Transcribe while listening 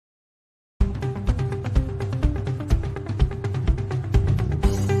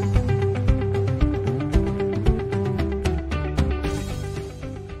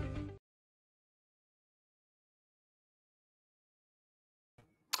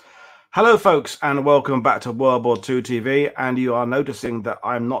Hello, folks, and welcome back to World War II TV. And you are noticing that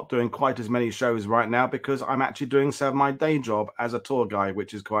I'm not doing quite as many shows right now because I'm actually doing some of my day job as a tour guide,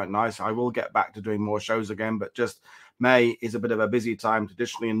 which is quite nice. I will get back to doing more shows again, but just May is a bit of a busy time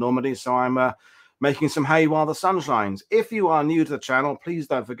traditionally in Normandy, so I'm making some hay while the sun shines. If you are new to the channel, please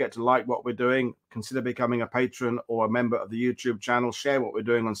don't forget to like what we're doing, consider becoming a patron or a member of the YouTube channel, share what we're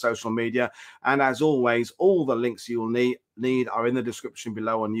doing on social media, and as always, all the links you will need are in the description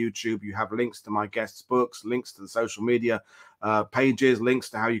below on YouTube. You have links to my guests' books, links to the social media pages,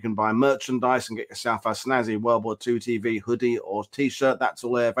 links to how you can buy merchandise and get yourself a snazzy World War II TV hoodie or t-shirt. That's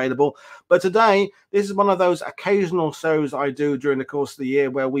all there available. But today, this is one of those occasional shows I do during the course of the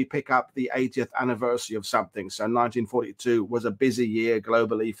year where we pick up the 80th anniversary of something. So 1942 was a busy year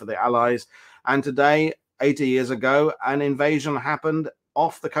globally for the Allies. And today, 80 years ago, an invasion happened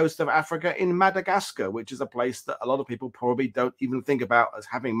off the coast of Africa in Madagascar, which is a place that a lot of people probably don't even think about as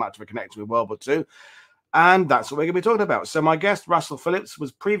having much of a connection with World War II. And that's what we're going to be talking about. So my guest, Russell Phillips,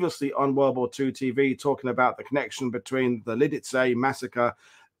 was previously on World War II TV talking about the connection between the Lidice massacre,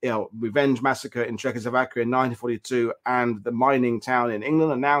 revenge massacre in Czechoslovakia in 1942 and the mining town in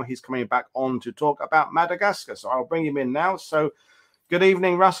England. And now he's coming back on to talk about Madagascar. So I'll bring him in now. So good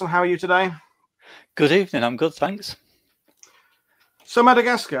evening, Russell. How are you today? Good evening. I'm good, thanks. So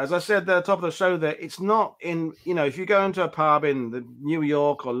Madagascar, as I said at the top of the show there, it's not in, if you go into a pub in New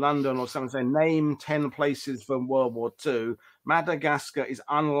York or London or something, say, name 10 places from World War II, Madagascar is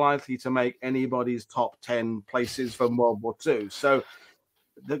unlikely to make anybody's top 10 places from World War II. So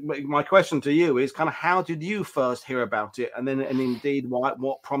my question to you is kind of how did you first hear about it? And indeed,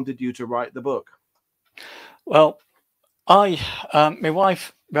 what prompted you to write the book? Well, my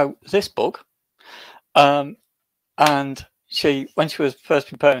wife wrote this book and when she was first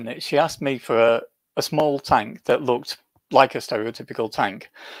preparing it, she asked me for a small tank that looked like a stereotypical tank.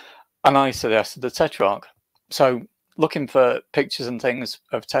 And I suggested the Tetrarch. So looking for pictures and things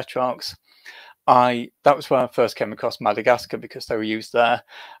of Tetrarchs, that was where I first came across Madagascar because they were used there.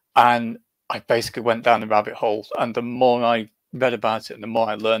 And I basically went down the rabbit hole. And the more I read about it and the more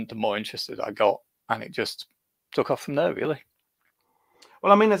I learned, the more interested I got. And it just took off from there, really.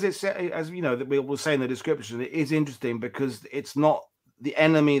 Well, I mean, as you know, that we will say in the description, it is interesting because it's not the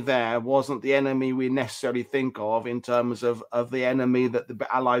enemy there wasn't the enemy we necessarily think of in terms of the enemy that the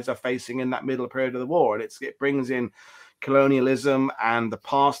Allies are facing in that middle period of the war. And it brings in colonialism and the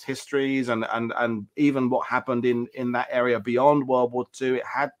past histories and even what happened in that area beyond World War II. It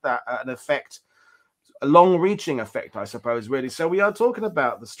had an effect, a long-reaching effect, I suppose, really. So we are talking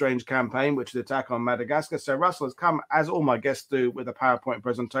about the strange campaign, which is the attack on Madagascar. So Russell has come, as all my guests do, with a PowerPoint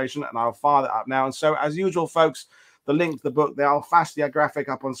presentation, and I'll fire that up now. And so, as usual, folks, the link to the book there, I'll flash the graphic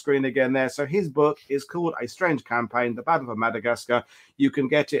up on screen again there. So his book is called A Strange Campaign, The Battle for Madagascar. You can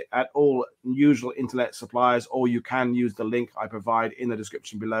get it at all usual internet suppliers, or you can use the link I provide in the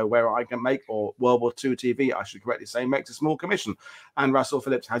description below where I can make, or World War II TV, I should correctly say, makes a small commission. And Russell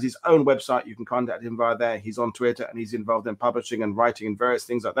Phillips has his own website. You can contact him via there. He's on Twitter and he's involved in publishing and writing and various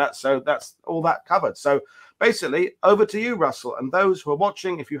things like that. So that's all that covered. So basically, over to you, Russell. And those who are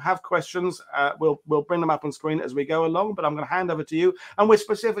watching, if you have questions, we'll bring them up on screen as we go along. But I'm going to hand over to you. And we're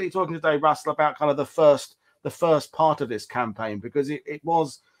specifically talking today, Russell, about kind of the first part of this campaign, because it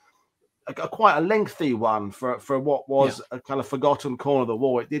was quite a lengthy one for what was a kind of forgotten corner of the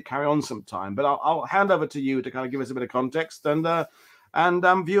war. It did carry on some time. But I'll hand over to you to kind of give us a bit of context,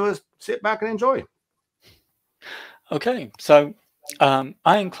 and viewers sit back and enjoy. Okay, so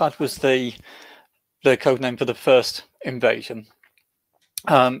Ironclad was the code name for the first invasion.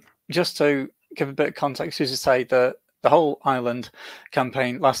 Just to give a bit of context, as you say, the whole island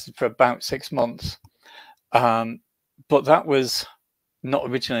campaign lasted for about 6 months, but that was not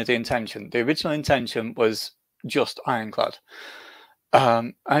originally the intention. The original intention was just Ironclad.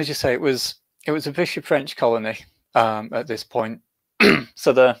 As you say, it was a Vichy French colony at this point.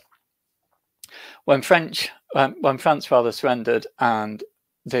 So when France rather surrendered and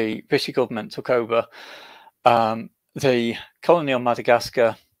the Vichy government took over the colony on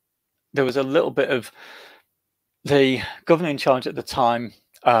Madagascar, there was a little bit of the governor in charge at the time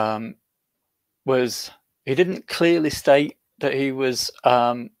he didn't clearly state that he was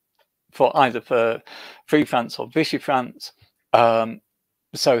for either for Free France or Vichy France,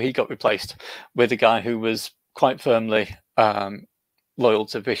 so he got replaced with a guy who was quite firmly loyal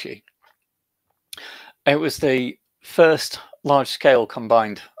to Vichy. It was the first large-scale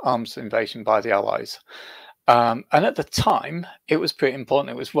combined arms invasion by the Allies. And at the time, it was pretty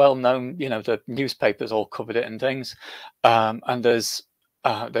important. It was well known. The newspapers all covered it and things. And there's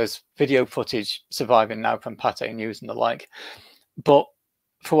video footage surviving now from Pate News and the like. But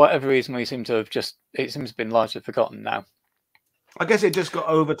for whatever reason, we seem to have it seems to have been largely forgotten now. I guess it just got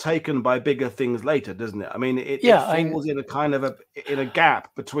overtaken by bigger things later, doesn't it? I mean, it falls in a kind of a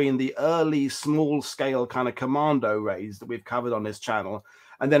gap between the early small scale kind of commando raids that we've covered on this channel,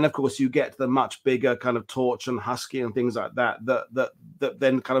 and then of course you get the much bigger kind of Torch and Husky and things like that that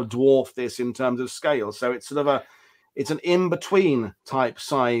then kind of dwarf this in terms of scale. So it's sort of it's an in between type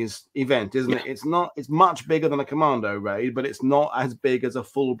size event, isn't it? It's much bigger than a commando raid, but it's not as big as a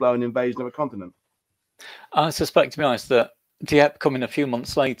full blown invasion of a continent. I suspect, to be honest, that Dieppe coming a few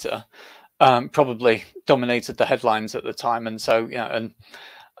months later probably dominated the headlines at the time, and so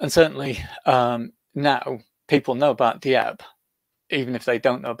and certainly now people know about Dieppe, even if they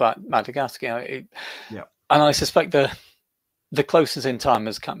don't know about Madagascar. And I suspect the closest in time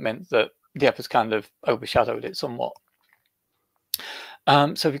has meant that Dieppe has kind of overshadowed it somewhat.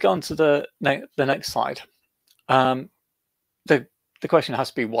 So if we go on to the next slide, the question has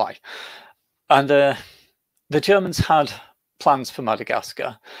to be why, and the Germans had plans for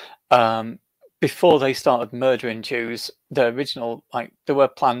Madagascar before they started murdering Jews. The original, there were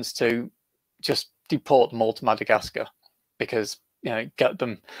plans to just deport them all to Madagascar, because get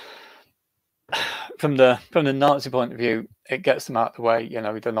them from the Nazi point of view, it gets them out of the way.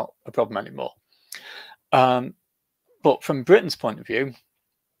 They're not a problem anymore. But from Britain's point of view,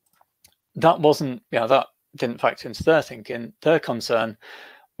 that wasn't, that didn't factor into their thinking. Their concern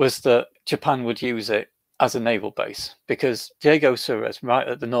was that Japan would use it as a naval base, because Diego-Suarez, right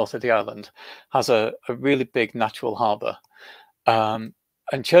at the north of the island, has a really big natural harbour. And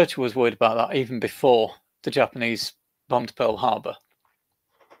Churchill was worried about that even before the Japanese bombed Pearl Harbor.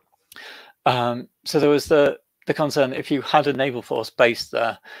 So there was the concern, if you had a naval force based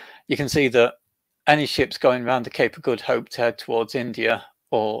there, you can see that any ships going around the Cape of Good Hope to head towards India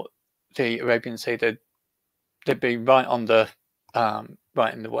or the Arabian Sea, they'd be right on the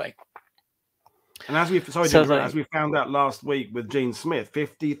right in the way. And as we found out last week with Gene Smith,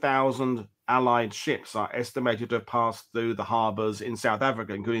 50,000 Allied ships are estimated to have passed through the harbours in South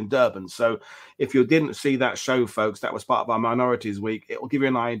Africa, including Durban. So if you didn't see that show, folks, that was part of our Minorities Week. It will give you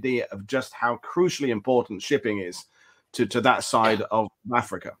an idea of just how crucially important shipping is to that side of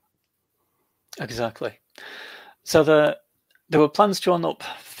Africa. Exactly. So there were plans drawn up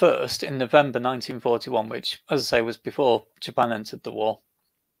first in November 1941, which, as I say, was before Japan entered the war.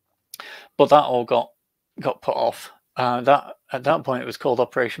 But that all got put off. At that point, it was called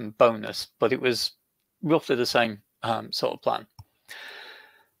Operation Bonus, but it was roughly the same sort of plan.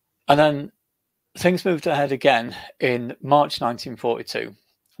 And then things moved ahead again in March 1942,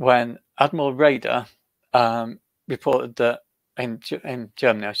 when Admiral Raeder reported that, in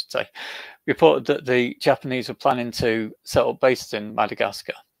Germany, I should say, reported that the Japanese were planning to set up bases in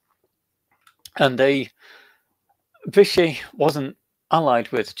Madagascar. And Vichy wasn't allied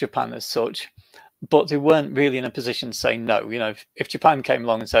with Japan as such, but they weren't really in a position to say no. If Japan came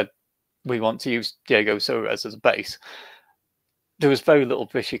along and said, we want to use Diego-Suarez as a base, there was very little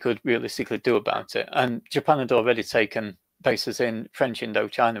Vichy could realistically do about it. And Japan had already taken bases in French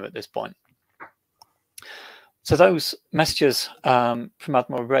Indochina at this point. So those messages from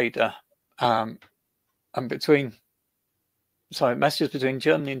Admiral Raeder messages between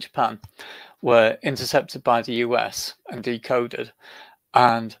Germany and Japan were intercepted by the US and decoded,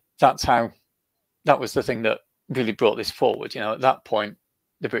 and that was the thing that really brought this forward. At that point,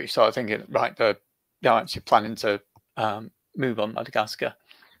 the British started thinking, right, they're actually planning to move on Madagascar.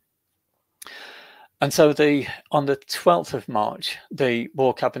 And so on the 12th of March, the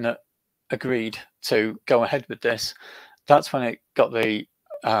War Cabinet agreed to go ahead with this. That's when it got the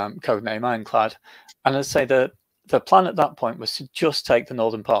codename Ironclad. And as I say, the plan at that point was to just take the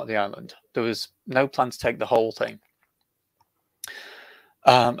northern part of the island. There was no plan to take the whole thing.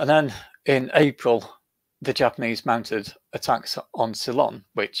 And then in April, the Japanese mounted attacks on Ceylon,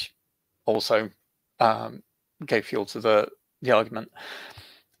 which also gave fuel to the argument.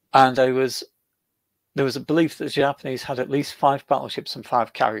 And there was a belief that the Japanese had at least 5 battleships and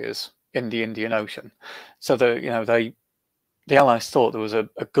 5 carriers in the Indian Ocean. So the Allies thought there was a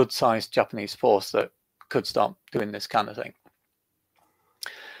good-sized Japanese force that could start doing this kind of thing.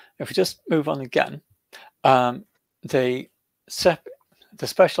 If we just move on again, the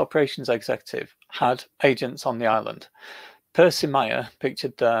Special Operations Executive had agents on the island. Percy Meyer,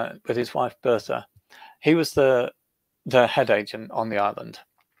 pictured there with his wife Bertha, he was the head agent on the island.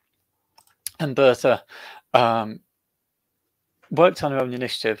 And Bertha worked on her own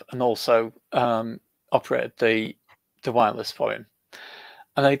initiative and also operated the wireless for him.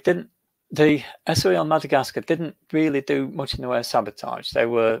 And the SOE on Madagascar didn't really do much in the way of sabotage. They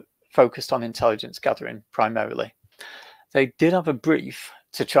were focused on intelligence gathering primarily. They did have a brief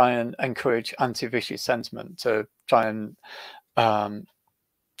to try and encourage anti-Vichy sentiment, to try and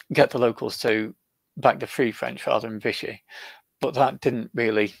get the locals to back the Free French rather than Vichy. But that didn't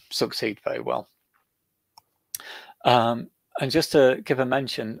really succeed very well. And just to give a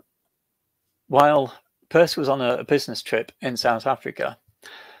mention, while Percy was on a business trip in South Africa,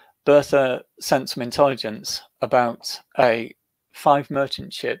 Bertha sent some intelligence about 5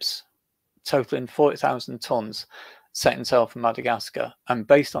 merchant ships totaling 40,000 tons setting sail from Madagascar, and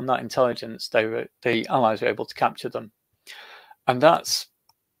based on that intelligence, the Allies were able to capture them, and that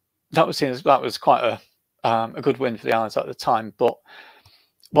was quite a good win for the Allies at the time. But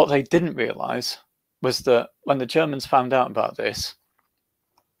what they didn't realise was that when the Germans found out about this,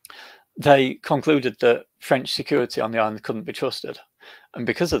 they concluded that French security on the island couldn't be trusted, and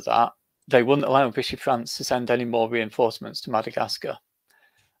because of that, they wouldn't allow Vichy France to send any more reinforcements to Madagascar.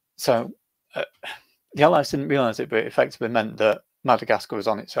 So the Allies didn't realise it, but it effectively meant that Madagascar was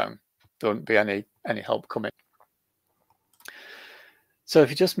on its own. There wouldn't be any help coming. So if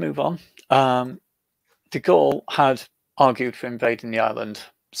you just move on, de Gaulle had argued for invading the island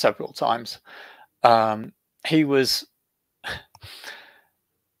several times. He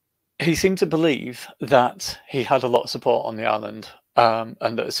seemed to believe that he had a lot of support on the island, and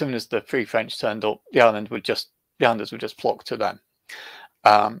that as soon as the Free French turned up, the islanders would just flock to them.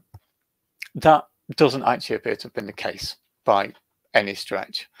 That doesn't actually appear to have been the case by any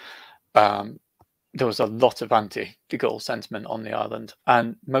stretch. There was a lot of anti-de Gaulle sentiment on the island,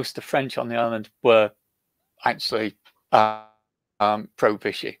 and most of the French on the island were actually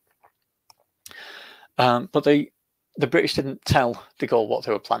pro-Vichy. But the British didn't tell de Gaulle what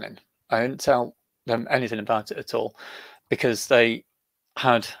they were planning. I didn't tell them anything about it at all, because there'd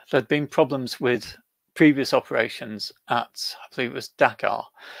been problems with previous operations at, I believe it was Dakar,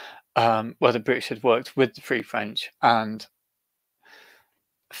 where the British had worked with the Free French, and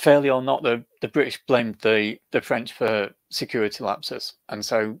fairly or not, the British blamed the French for security lapses, and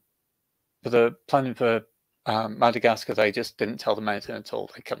so for the planning for Madagascar, they just didn't tell them anything at all.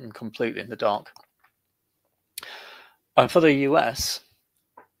 They kept them completely in the dark. And for the US,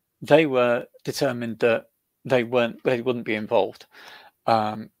 they were determined that they wouldn't be involved,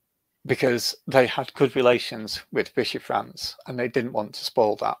 because they had good relations with Vichy France, and they didn't want to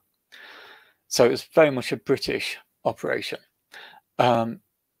spoil that. So it was very much a British operation.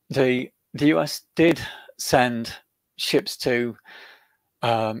 The US did send ships to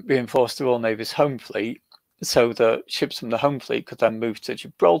reinforce the Royal Navy's home fleet, so the ships from the home fleet could then move to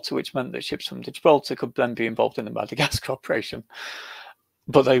Gibraltar, which meant that ships from Gibraltar could then be involved in the Madagascar operation,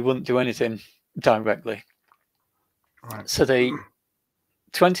 but they wouldn't do anything directly. Right. So the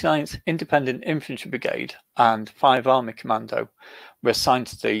 29th Independent Infantry Brigade and 5 Army Commando were assigned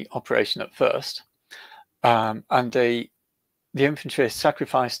to the operation at first, and the infantry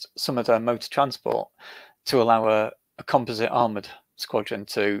sacrificed some of their motor transport to allow a composite armoured squadron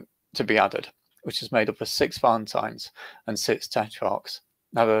to be added, which is made up of 6 Valentines and 6 Tetrarchs.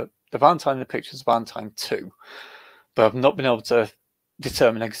 Now, the Valentine in the picture is Valentine 2, but I've not been able to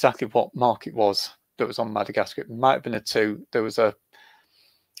determine exactly what mark it was that was on Madagascar. It might have been a 2. There was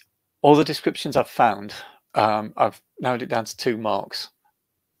all the descriptions I've found, I've narrowed it down to 2 marks,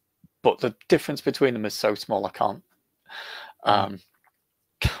 but the difference between them is so small I can't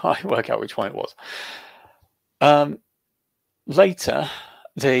work out which one it was. Later,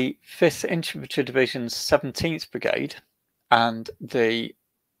 the 5th Infantry Division's 17th Brigade and the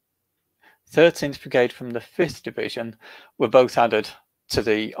 13th Brigade from the 5th Division were both added to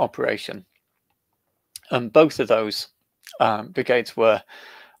the operation. And both of those brigades were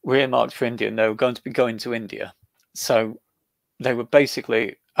earmarked for India, and they were going to be going to India. So they were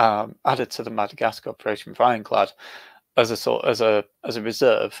basically added to the Madagascar Operation for Ironclad as a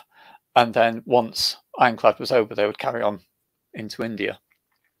reserve, and then once Ironclad was over, they would carry on into India.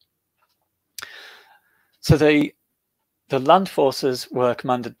 So the land forces were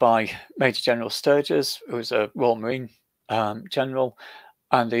commanded by Major General Sturgis, who was a Royal Marine general,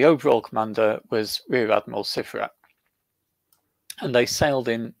 and the overall commander was Rear Admiral Sifrat. And they sailed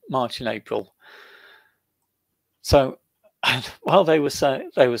in March and April. So while they were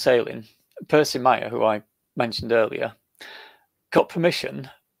sailing, Percy Meyer, who I mentioned earlier, got permission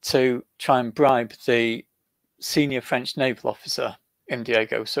to try and bribe the senior French naval officer in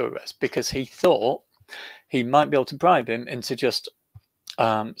Diego-Suarez, because he thought he might be able to bribe him into just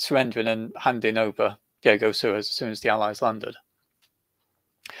surrendering and handing over Diego-Suarez as soon as the Allies landed.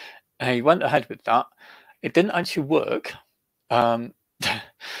 And he went ahead with that. It didn't actually work. The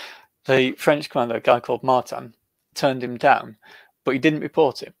French commander, a guy called Martin, turned him down, but he didn't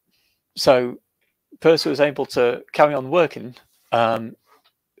report it. So Percy was able to carry on working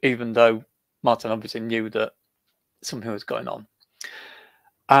even though Martin obviously knew that something was going on.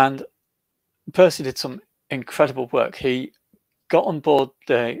 And Percy did some incredible work. He got on board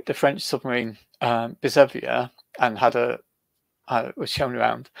the French submarine Bizevier and was shown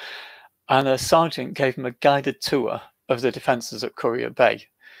around. And a sergeant gave him a guided tour of the defences at Courier Bay,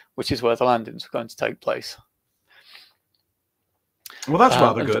 which is where the landings were going to take place. Well, that's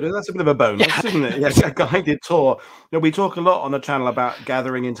rather good. That's a bit of a bonus, isn't it? Yes, a guided tour. We talk a lot on the channel about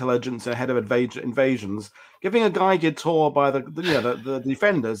gathering intelligence ahead of invasions. Giving a guided tour by the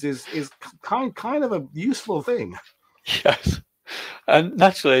defenders is kind of a useful thing. Yes, and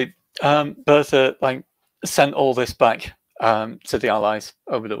naturally, Bertha sent all this back to the Allies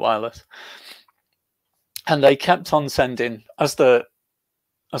over the wireless, and they kept on sending as the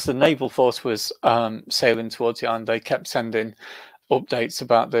naval force was sailing towards the island. They kept sending updates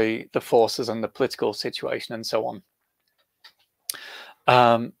about the forces and the political situation and so on.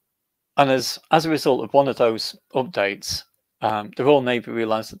 And as a result of one of those updates, the Royal Navy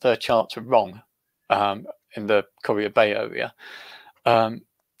realised that their charts were wrong in the Courier Bay area.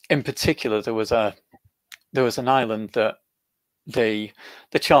 In particular, there was an island that the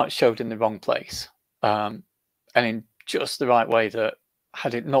chart showed in the wrong place, and in just the right way, that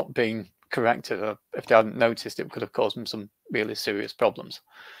had it not been corrected, or if they hadn't noticed, it could have caused them some really serious problems.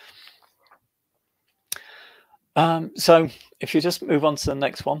 So if you just move on to the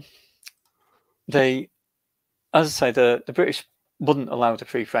next one, as I say, the British wouldn't allow the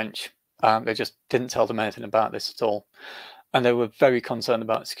Free French. They just didn't tell them anything about this at all, and they were very concerned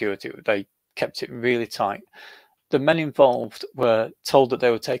about security. They kept it really tight. The men involved were told that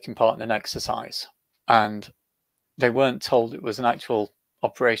they were taking part in an exercise, and they weren't told it was an actual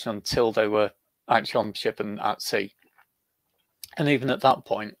operation until they were actually on the ship and at sea. And even at that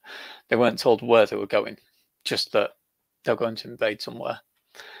point, they weren't told where they were going, just that they were going to invade somewhere.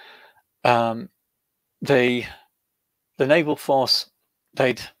 The naval force,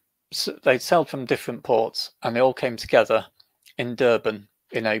 they'd sailed from different ports, and they all came together in Durban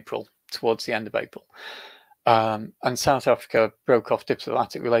in April, towards the end of April. And South Africa broke off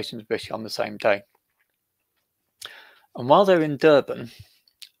diplomatic relations with Vichy on the same day. And while they were in Durban,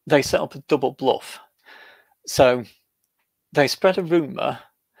 they set up a double bluff. So they spread a rumour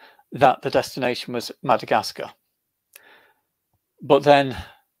that the destination was Madagascar. But then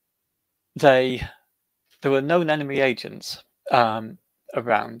there were known enemy agents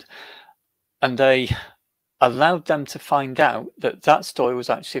around, and they allowed them to find out that that story was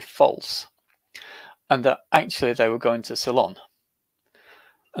actually false, and that actually they were going to Ceylon.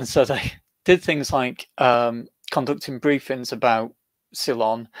 And so they did things like conducting briefings about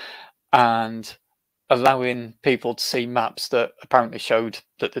Ceylon and allowing people to see maps that apparently showed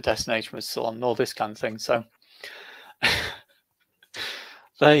that the destination was Ceylon and all this kind of thing. So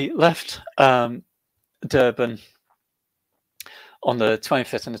they left Durban on the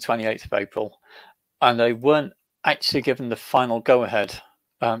 25th and the 28th of April, and they weren't actually given the final go-ahead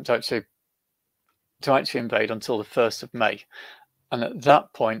to actually invade until the 1st of May. And at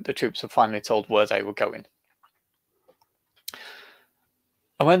that point, the troops were finally told where they were going.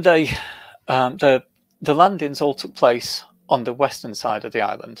 And when the landings all took place on the western side of the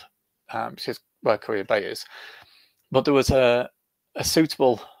island, which is where Courier Bay is, but there was a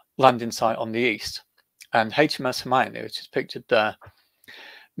suitable landing site on the east, and HMS Hermione, which is pictured there,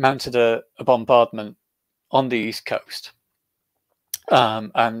 mounted a bombardment on the east coast,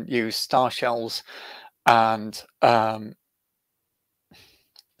 and used star shells and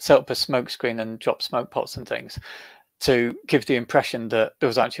set up a smoke screen and dropped smoke pots and things to give the impression that there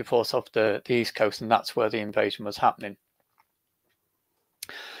was actually a force off the east coast, and that's where the invasion was happening.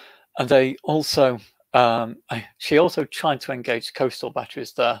 And they also, she also tried to engage coastal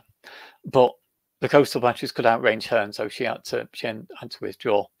batteries there, but the coastal batteries could outrange her, and so she had to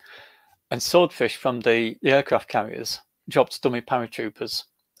withdraw. And swordfish from the aircraft carriers dropped dummy paratroopers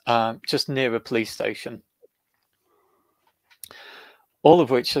just near a police station. All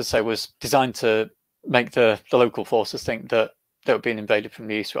of which, as I say, was designed to make the local forces think that they were being invaded from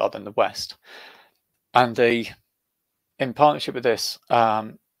the east rather than the west. And in partnership with this,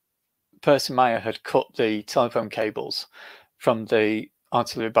 Percy Meyer had cut the telephone cables from the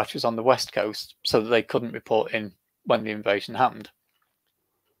artillery batteries on the west coast so that they couldn't report in when the invasion happened.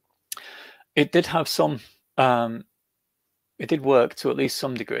 It did have some, it did work to at least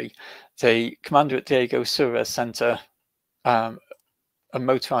some degree. The commander at Diego-Suarez sent a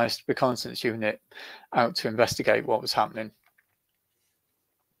motorized reconnaissance unit out to investigate what was happening.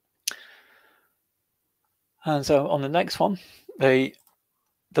 And so on the next one, the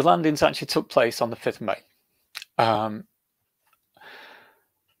landings actually took place on the 5th of May.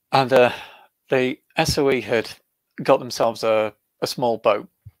 And the SOE had got themselves a small boat,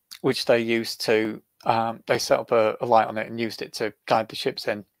 which they used to, they set up a light on it and used it to guide the ships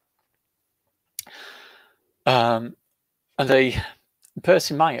in. And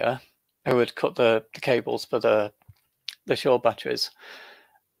Percy Meyer, who had cut the cables for the shore batteries,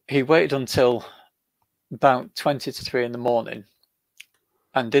 he waited until about 20 to 3 in the morning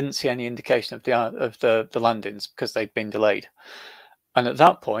and didn't see any indication of the landings because they'd been delayed. And at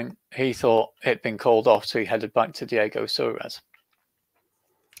that point, he thought it had been called off, so he headed back to Diego-Suarez.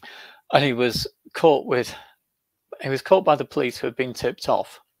 And he was caught by the police who had been tipped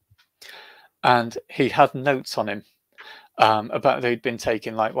off. And he had notes on him about they'd been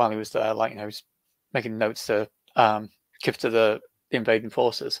taken, like, while he was there, like, you know, he was making notes to give to the invading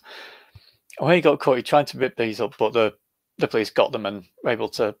forces. And when he got caught, he tried to rip these up, but the police got them and were able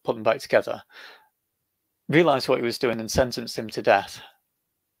to put them back together. Realised what he was doing and sentenced him to death.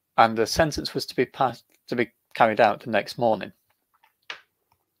 And the sentence was to be carried out the next morning.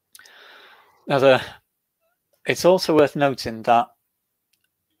 Now, it's also worth noting that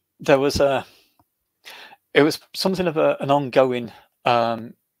there was it was something of an ongoing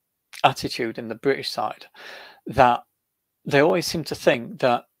attitude in the British side that they always seemed to think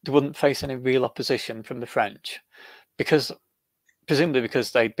that they wouldn't face any real opposition from the French, presumably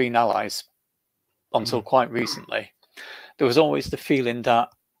because they'd been allies until quite recently. There was always the feeling that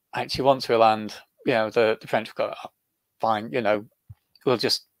actually once we land, you know, the French will go, oh, fine, you know, we'll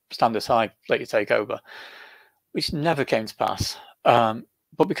just stand aside, let you take over, which never came to pass.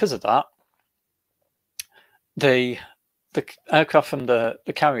 But because of that, the aircraft from the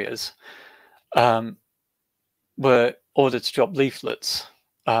carriers were ordered to drop leaflets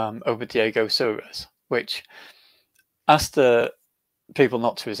over Diego-Suarez, which asked the people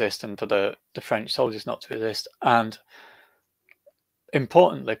not to resist and for the French soldiers not to resist, and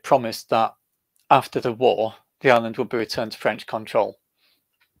importantly promised that after the war the island would be returned to French control.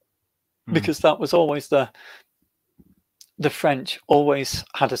 Because that was always the French always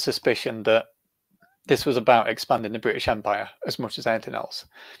had a suspicion that this was about expanding the British Empire as much as anything else,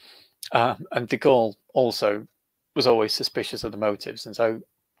 and de Gaulle also was always suspicious of the motives, and so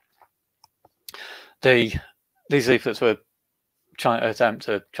these leaflets were attempt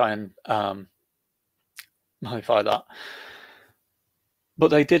to try and nullify that. But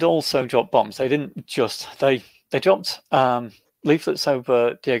they did also drop bombs. They didn't just they dropped leaflets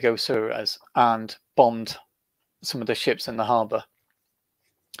over Diego-Suarez and bombed some of the ships in the harbour.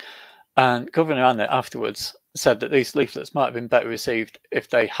 And Governor Anna afterwards said that these leaflets might have been better received if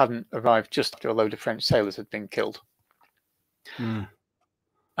they hadn't arrived just after a load of French sailors had been killed.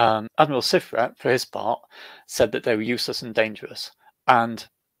 Admiral Siffret, for his part, said that they were useless and dangerous. And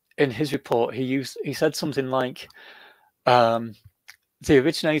in his report, he said something like, the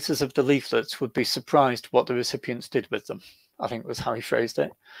originators of the leaflets would be surprised what the recipients did with them, I think was how he phrased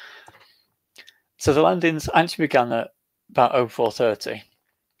it. So the landings actually began at about 04:30,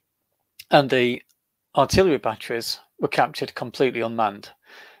 and the artillery batteries were captured completely unmanned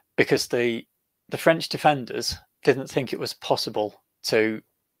because the French defenders didn't think it was possible to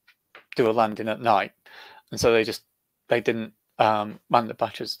do a landing at night, and so they didn't man the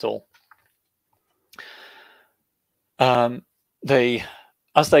batteries at all.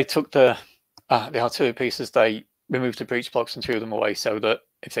 As they took the artillery pieces, they removed the breech blocks and threw them away so that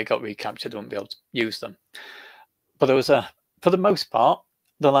if they got recaptured, they wouldn't be able to use them. But for the most part,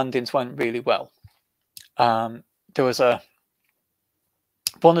 the landings went really well. There was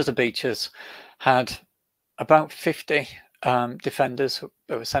one of the beaches had about 50 defenders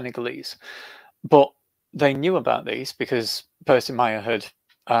that were Senegalese, but they knew about these because Percy Meyer had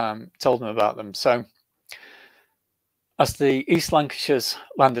told them about them. So as the East Lancashires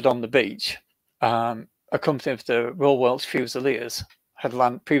landed on the beach, a company of the Royal Welsh Fusiliers had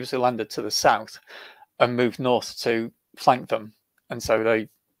previously landed to the south and moved north to flank them, and so they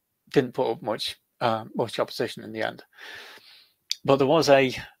didn't put up much opposition in the end. But there was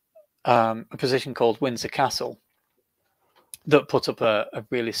a position called Windsor Castle that put up a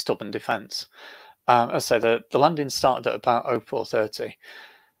really stubborn defence. As I say, the landing started at about 04:30.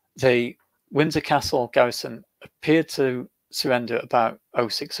 The Windsor Castle garrison appeared to surrender at about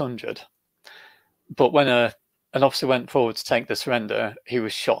 0600, but when an officer went forward to take the surrender, he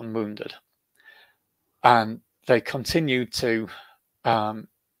was shot and wounded. And they continued to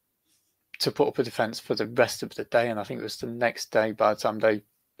put up a defence for the rest of the day, and I think it was the next day by the time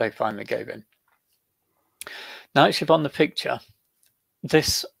they finally gave in. Now, actually, on the picture,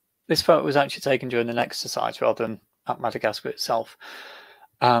 this photo was actually taken during an exercise rather than at Madagascar itself.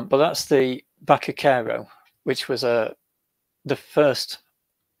 But that's the Bacacaro, which was the first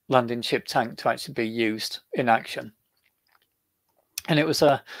landing ship tank to actually be used in action. And it was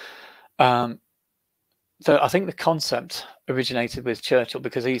I think the concept originated with Churchill,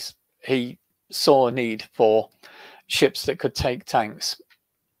 because he saw a need for ships that could take tanks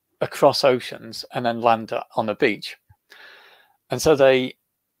across oceans and then land on a beach. And so the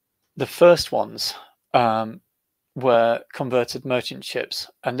first ones were converted merchant ships,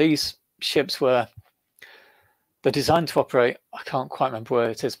 and these ships they're designed to operate, I can't quite remember where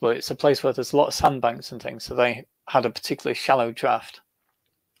it is, but it's a place where there's a lot of sandbanks and things, so they had a particularly shallow draft.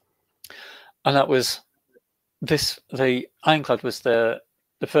 And that was the Ironclad was the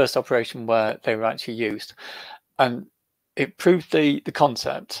first operation where they were actually used, and it proved the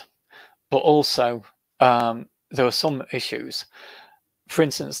concept, but also there were some issues. For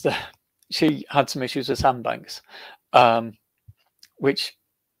instance, she had some issues with sandbanks, and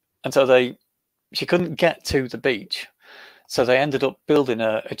so she couldn't get to the beach, so they ended up building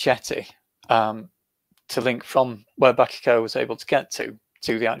a jetty to link from where Bakiko was able to get to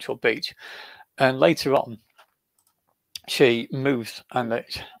the actual beach. And later on, she moved, and the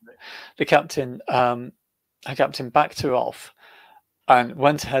captain backed her off and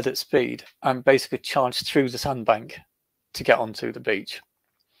went ahead at speed and basically charged through the sandbank to get onto the beach.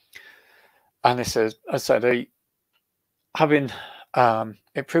 And this is, as I said, having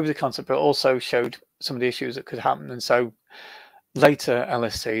it proved the concept, but also showed some of the issues that could happen. And so later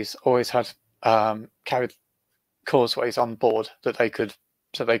LSCs always had carried causeways on board that they could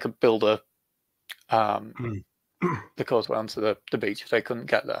build the causeway onto the beach if they couldn't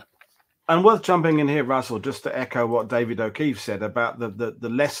get there. And worth jumping in here, Russell, just to echo what David O'Keefe said about the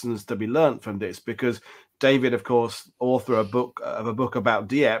lessons to be learnt from this, because David, of course, author of a book about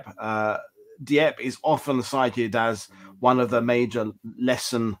Dieppe. Dieppe is often cited as one of the major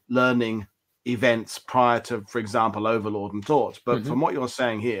lesson learning events prior to, for example, Overlord and Torch. But from what you're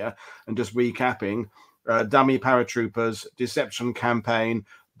saying here, and just recapping, dummy paratroopers, deception campaign,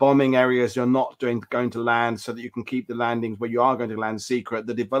 bombing areas you're not going to land so that you can keep the landings where you are going to land secret,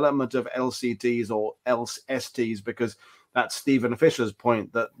 the development of LCTs or STs, because that's Stephen Fisher's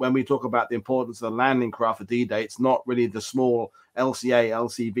point, that when we talk about the importance of the landing craft for D-Day, it's not really the small LCA,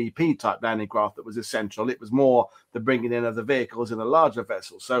 LCVP type landing craft that was essential. It was more the bringing in of the vehicles in the larger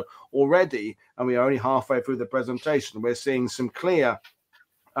vessels. So already, and we are only halfway through the presentation, we're seeing some clear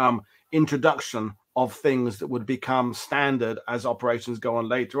introduction of things that would become standard as operations go on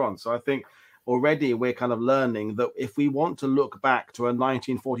later on. So I think already we're kind of learning that if we want to look back to a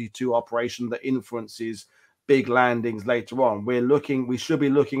 1942 operation that influences big landings later on, we should be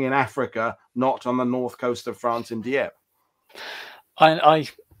looking in Africa, not on the north coast of France in Dieppe. I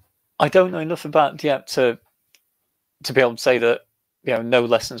don't know enough about Dieppe to be able to say that no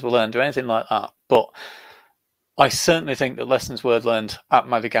lessons were learned or anything like that, but I certainly think that lessons were learned at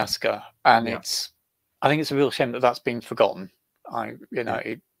Madagascar, and I think it's a real shame that that's been forgotten.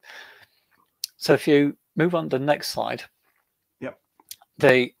 So if you move on to the next slide,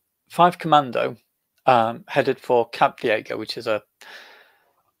 the 5 Commando headed for Cap Diego, which is to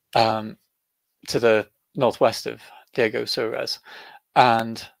the northwest of Diego-Suarez,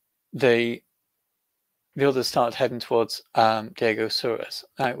 and the others started heading towards Diego-Suarez.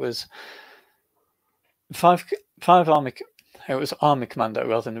 Now it was five army. It was Army Commando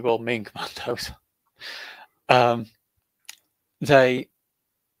rather than the Royal Marine Commandos. They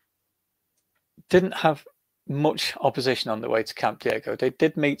didn't have much opposition on the way to Camp Diego. They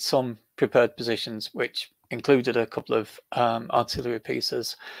did meet some prepared positions, which included a couple of artillery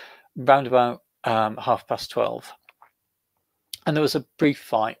pieces round about 12:30. And there was a brief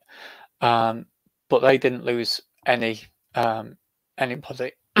fight, but they didn't lose anybody.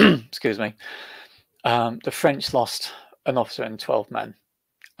 Excuse me. The French lost an officer and 12 men.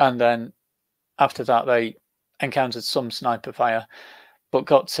 And then after that, they encountered some sniper fire, but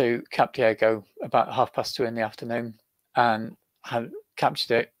got to Cap Diego about 2:30 in the afternoon and had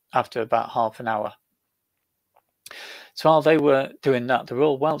captured it after about half an hour. So while they were doing that, the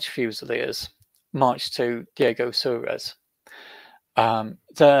Royal Welsh Fusiliers marched to Diego-Suarez.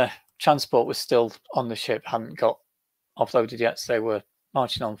 Their transport was still on the ship, hadn't got offloaded yet, so they were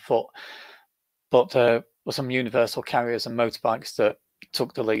marching on foot. But there were some universal carriers and motorbikes that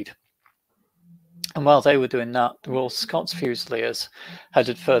took the lead. And while they were doing that, the Royal Scots Fusiliers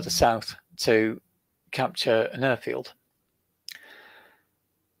headed further south to capture an airfield.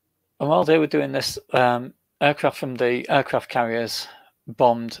 And while they were doing this, aircraft from the aircraft carriers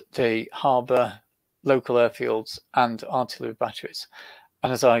bombed the harbour, local airfields, and artillery batteries.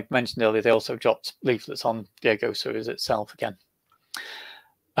 And as I mentioned earlier, they also dropped leaflets on Diego-Suarez itself again.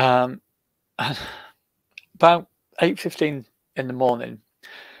 About 8:15 in the morning,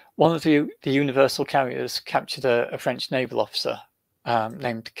 one of the universal carriers captured a French naval officer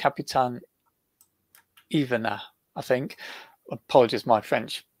named Capitaine Ivana, I think. Apologies, my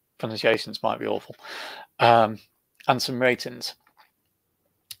French pronunciations might be awful. And some ratings.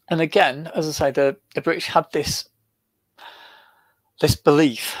 And again, as I say, the British had this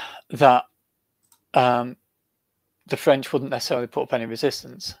belief that the French wouldn't necessarily put up any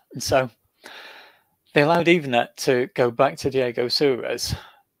resistance. And so they allowed Evenet to go back to Diego-Suarez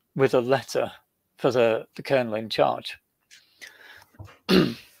with a letter for the colonel in charge.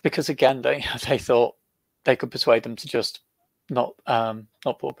 Because again, they thought they could persuade them to just not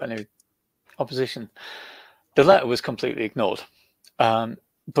put up any opposition. The letter was completely ignored.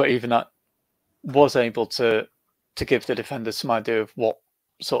 But Evenet was able to give the defenders some idea of what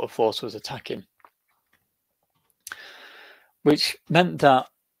sort of force was attacking, which meant that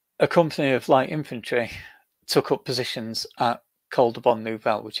a company of light infantry took up positions at Col de Bonne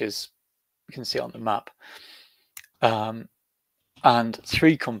Nouvelle, which is, you can see on the map, and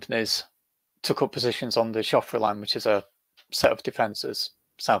 3 companies took up positions on the Joffre line, which is a set of defences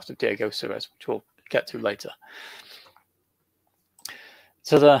south of Diego-Suarez, which we'll get to later.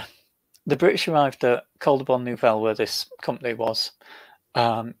 So the British arrived at Col de Bonne Nouvelle, where this company was,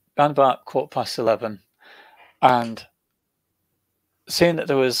 around about 11:15, and seeing that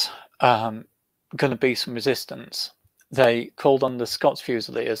there was going to be some resistance, they called on the Scots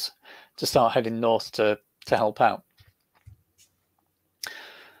Fusiliers to start heading north to help out.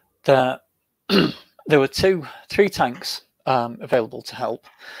 There were 3 tanks available to help,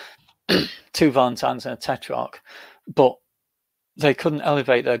 2 Valentines and a Tetrarch, but they couldn't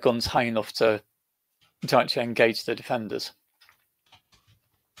elevate their guns high enough to actually engage the defenders.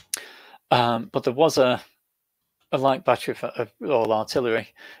 But there was a light battery of all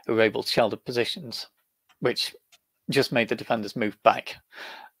artillery who were able to shell the positions, which just made the defenders move back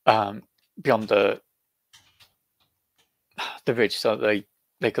beyond the ridge so that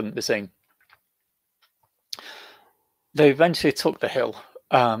they couldn't be seen. They eventually took the hill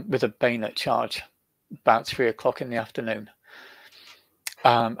with a bayonet charge about 3 o'clock in the afternoon.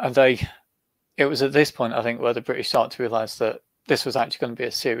 And it was at this point, I think, where the British started to realise that this was actually going to be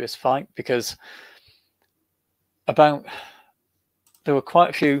a serious fight, because there were quite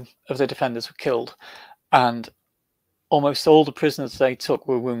a few of the defenders were killed, and almost all the prisoners they took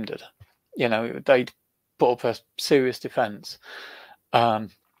were wounded. You know, they'd put up a serious defence.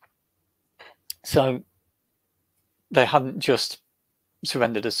 So they hadn't just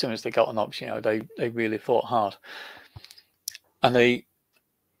surrendered as soon as they got an option. You know, they really fought hard. And the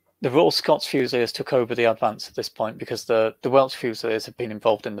Royal Scots Fusiliers took over the advance at this point, because the Welsh Fusiliers had been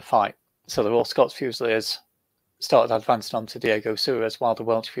involved in the fight. So the Royal Scots Fusiliers started advancing on to Diego-Suarez, while the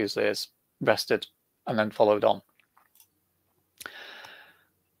Welsh Fusiliers rested and then followed on.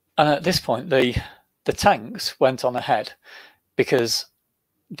 And at this point, the tanks went on ahead, because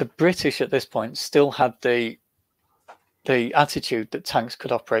the British at this point still had the attitude that tanks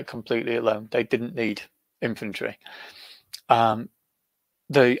could operate completely alone. They didn't need infantry.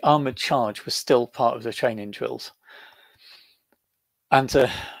 The armoured charge was still part of the training drills. And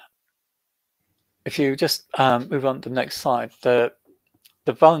if you just move on to the next slide, the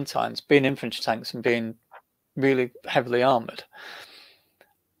Valentines, being infantry tanks and being really heavily armoured,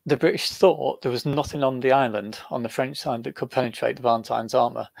 the British thought there was nothing on the island on the French side that could penetrate the Valentine's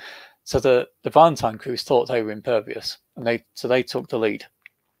armour. So the Valentine crews thought they were impervious, and so they took the lead.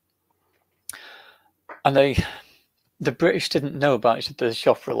 And the British didn't know about the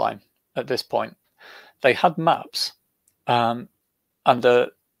Joffre line at this point. They had maps, and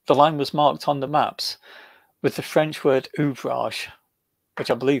the line was marked on the maps with the French word ouvrage,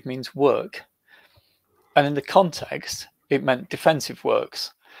 which I believe means work. And in the context, it meant defensive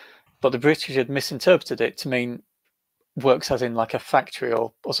works. But the British had misinterpreted it to mean works as in like a factory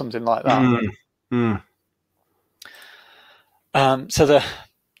or something like that. So the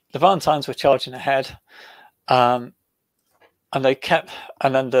Valentines were charging ahead, and they kept,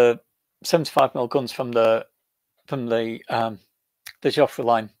 and then the 75mm guns from the Joffre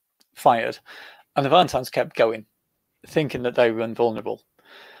line fired, and the Valentines kept going, thinking that they were invulnerable.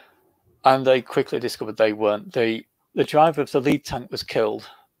 And they quickly discovered they weren't. The driver of the lead tank was killed,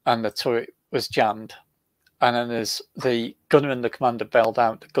 and the turret was jammed. And then as the gunner and the commander bailed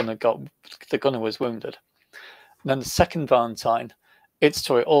out, the gunner was wounded. And then the second Valentine, its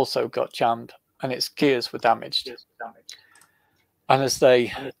turret also got jammed, and its gears were damaged. And as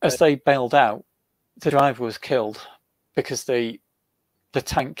they bailed out, the driver was killed because the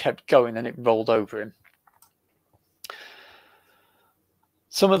tank kept going and it rolled over him.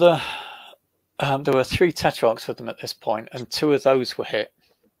 There were 3 Tetrarchs with them at this point, and 2 of those were hit.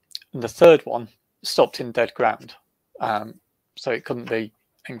 and the third one stopped in dead ground, so it couldn't be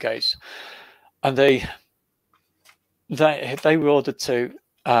engaged. And they were ordered to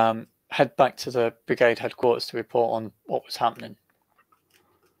head back to the brigade headquarters to report on what was happening.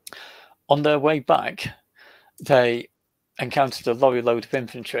 On their way back, they encountered a lorry load of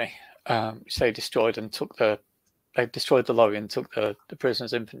infantry, which they destroyed and took they destroyed the lorry and took the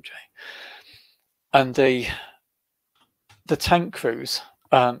prisoners' infantry. And the tank crews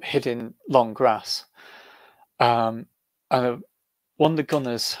hid in long grass. And one of the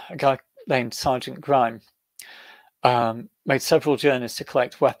gunners, a guy named Sergeant Grime, made several journeys to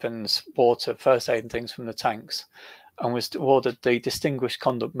collect weapons, water, first aid and things from the tanks, and was awarded the Distinguished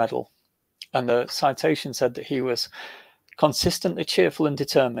Conduct Medal. And the citation said that he was consistently cheerful and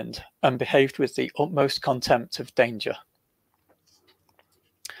determined, and behaved with the utmost contempt of danger.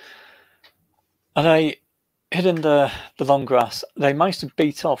 And they hid in the long grass. They managed to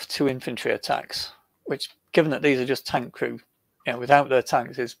beat off 2 infantry attacks, which, given that these are just tank crew, without their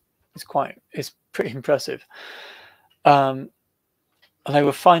tanks, is pretty impressive. And they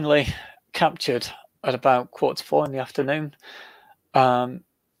were finally captured at about 3:45 in the afternoon.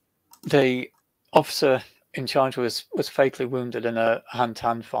 The officer in charge was fatally wounded in a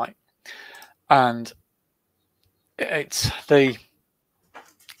hand-to-hand fight, and it's the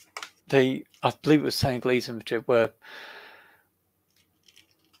I believe it was Senegalese infantry were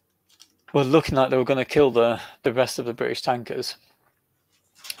looking like they were going to kill the rest of the British tankers,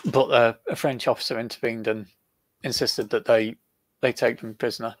 but a French officer intervened and insisted that they take them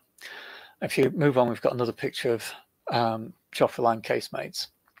prisoner. If you move on, we've got another picture of Joffre Line casemates,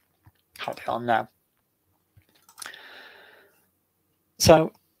 how they are now.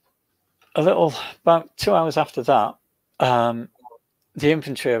 So about 2 hours after that, the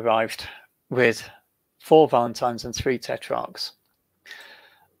infantry arrived with 4 Valentines and 3 Tetrarchs.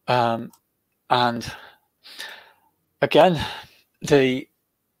 And again, the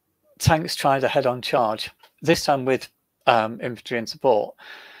tanks tried a head-on charge, this time with infantry in support.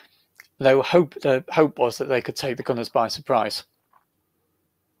 The hope was that they could take the gunners by surprise.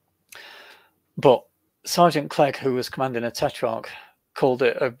 But Sergeant Clegg, who was commanding a Tetrarch, called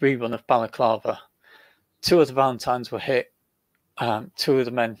it a rerun of Balaclava. 2 of the Valentines were hit.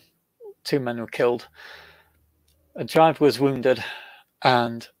 2 men were killed. A driver was wounded,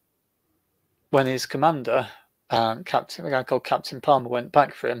 and when his commander, a guy called Captain Palmer, went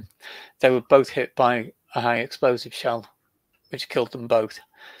back for him, they were both hit by a high explosive shell, which killed them both.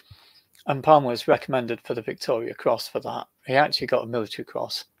 And Palmer was recommended for the Victoria Cross for that. He actually got a military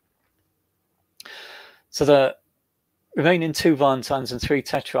cross. So the remaining 2 Valentines and 3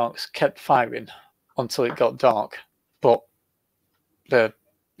 Tetrarchs kept firing until it got dark, but the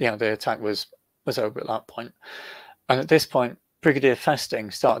attack was over at that point. And at this point, Brigadier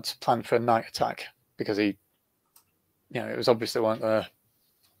Festing started to plan for a night attack, because it was obvious they weren't there.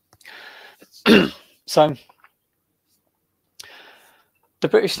 So the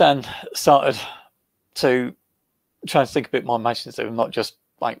British then started to try to think a bit more imaginative and not just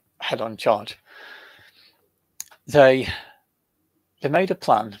like head-on charge. They made a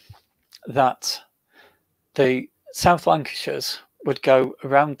plan that the South Lancashires would go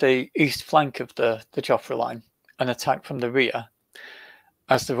around the east flank of the Joffre line and attack from the rear,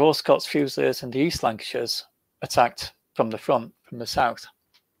 as the Raw Scots Fusiliers and the East Lancashires attacked from the front, from the south.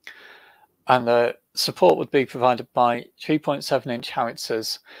 And the support would be provided by 3.7-inch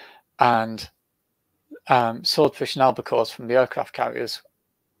howitzers and Swordfish and Albacores from the aircraft carriers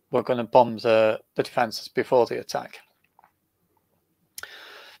were going to bomb the defences before the attack.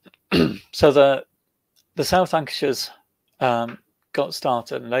 So the South Lancashires got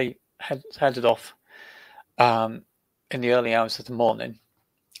started, and they headed off in the early hours of the morning.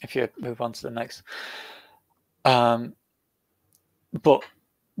 If you move on to the next. But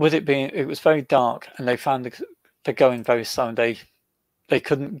with it being, it was very dark, and they found they're going very slow, and they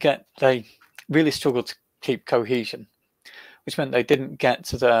really struggled to keep cohesion, which meant they didn't get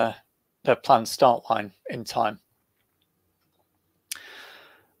to their planned start line in time.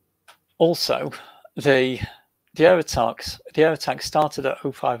 Also, the air attack started at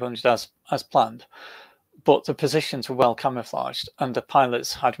 0500 as planned, but the positions were well camouflaged, and the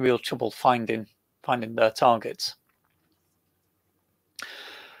pilots had real trouble finding their targets.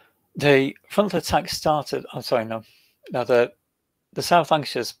 The frontal attack started. Oh, sorry, no. Now the South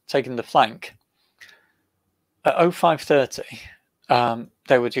Lancashires taking the flank at 0530.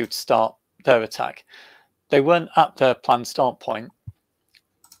 They were due to start their attack. They weren't at their planned start point,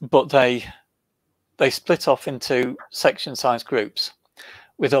 but they split off into section-sized groups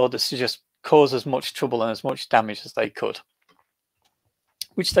with orders to just cause as much trouble and as much damage as they could,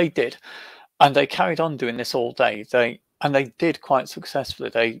 which they did. And they carried on doing this all day. They did quite successfully.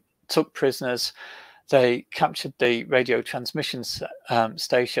 They took prisoners. They captured the radio transmission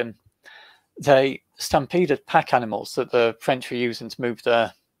station. They stampeded pack animals that the French were using to move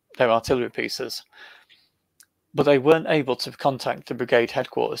their artillery pieces. But they weren't able to contact the brigade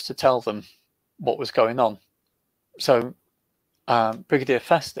headquarters to tell them what was going on. So Brigadier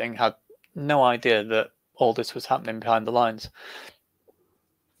Festing had no idea that all this was happening behind the lines.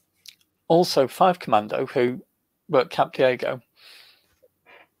 Also, 5 Commando, who were at Cap Diego,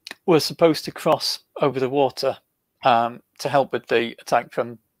 were supposed to cross over the water to help with the attack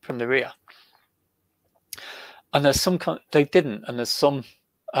from the rear. And there's they didn't, and there's some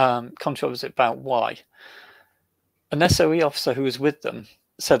controversy about why. An SOE officer who was with them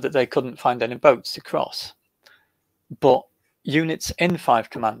said that they couldn't find any boats to cross. But units in 5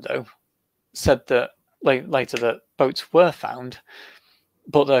 Commando said that later that boats were found,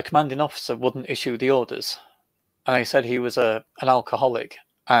 but the commanding officer wouldn't issue the orders. And he said he was an alcoholic,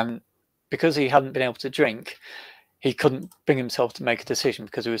 and because he hadn't been able to drink, he couldn't bring himself to make a decision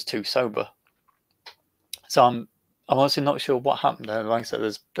because he was too sober. So I'm honestly not sure what happened there. Like I said,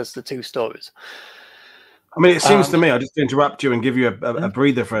 there's the 2 stories. I mean, it seems to me, I'll just interrupt you and give you a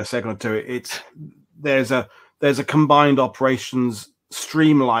breather for a second or two. There's a combined operations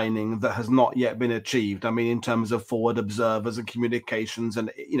streamlining that has not yet been achieved. I mean, in terms of forward observers and communications and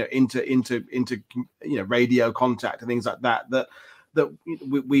into radio contact and things like that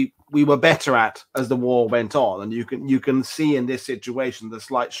we were better at as the war went on. And you can see in this situation the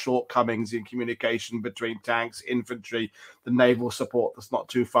slight shortcomings in communication between tanks, infantry, the naval support that's not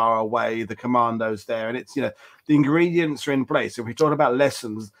too far away, the commandos there, and it's the ingredients are in place. If we talk about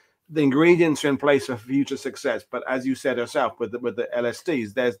lessons, the ingredients are in place for future success. But as you said yourself, with the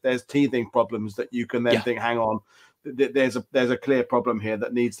LSDs, there's teething problems that you can then think, hang on, there's a clear problem here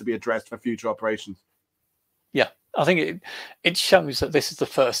that needs to be addressed for future operations. Yeah, I think it shows that this is the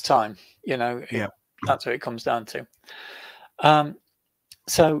first time. That's what it comes down to.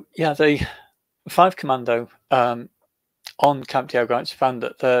 So yeah, the 5 Commando on Camp Diego actually found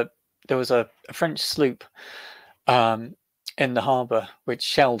that there was a French sloop in the harbour which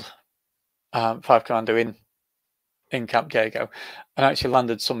shelled 5 Commando in Camp Diego and actually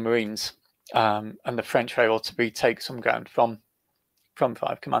landed some Marines, and the French were able to retake some ground from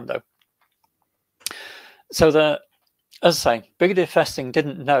 5 Commando. So as I say, Brigadier Festing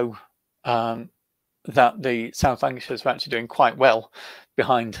didn't know that the South Lancashires were actually doing quite well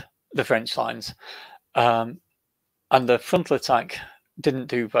behind the French lines, and the frontal attack didn't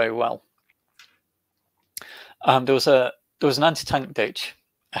do very well. There was an anti-tank ditch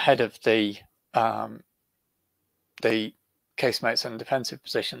ahead of the casemates and defensive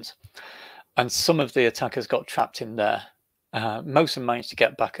positions, and some of the attackers got trapped in there. Most of them managed to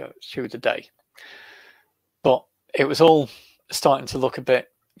get back through the day, but it was all starting to look a bit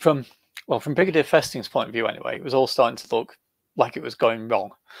from Brigadier Festing's point of view anyway. It was all starting to look like it was going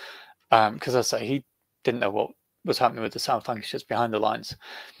wrong, because as I say, he didn't know what was happening with the South Lancashires behind the lines.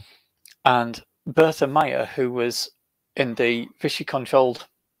 And Bertha Meyer, who was in the Vichy controlled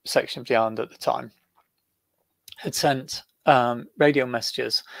section of the island at the time, had sent radio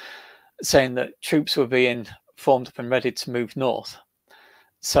messages saying that troops were being formed up and ready to move north.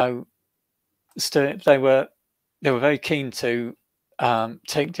 So they were very keen to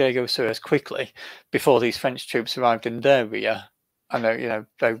take Diego-Suarez quickly before these French troops arrived in their rear. And they,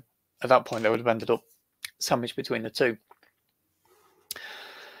 at that point they would have ended up sandwiched between the two.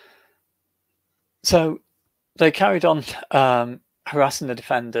 So they carried on harassing the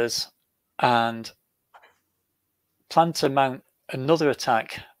defenders and planned to mount another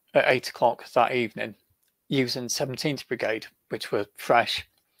attack at 8 o'clock that evening using 17th Brigade, which were fresh.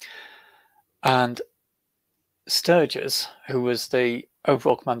 And Sturgis, who was the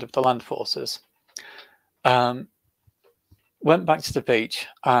overall commander of the land forces, went back to the beach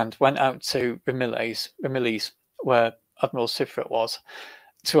and went out to Ramillies, where Admiral Sifret was,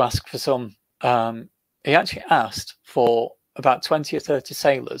 to ask for some. He actually asked for about 20 or 30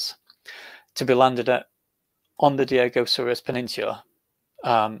 sailors to be landed on the Diego-Suarez Peninsula,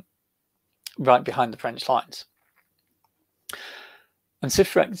 right behind the French lines. And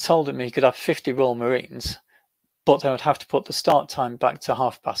Sifret told him he could have 50 Royal Marines, but they would have to put the start time back to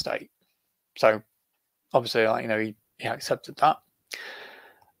 8:30. So obviously, he accepted that.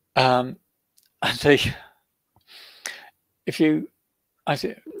 And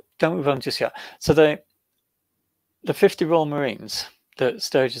don't move on just yet. So the 50 Royal Marines that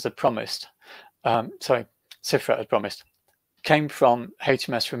Sturgis had promised, Sifret had promised, came from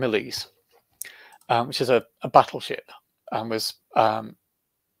HMS Ramillies, which is a battleship, and was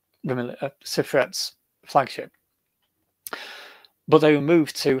Sifret's flagship. But they were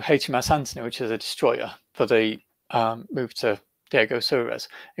moved to HMS Anthony, which is a destroyer, for the move to Diego-Suarez.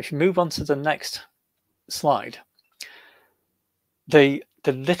 If you move on to the next slide, the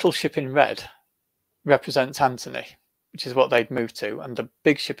little ship in red represents Anthony, which is what they'd moved to, and the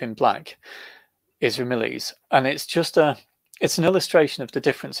big ship in black is Ramillies. And it's just it's an illustration of the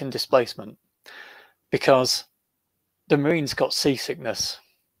difference in displacement, because the Marines got seasickness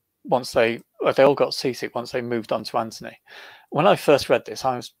once they all got seasick once they moved on to Anthony. When I first read this,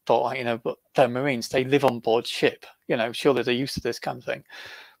 I thought, like, but they're Marines, they live on board ship, surely they're used to this kind of thing.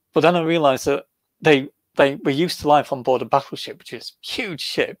 But then I realized that they were used to life on board a battleship, which is a huge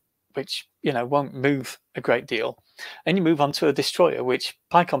ship, which won't move a great deal. And you move on to a destroyer, which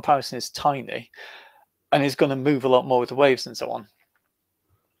by comparison is tiny and is going to move a lot more with the waves and so on.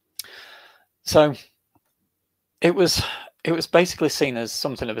 So it was basically seen as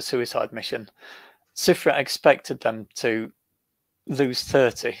something of a suicide mission. Sifret expected them to lose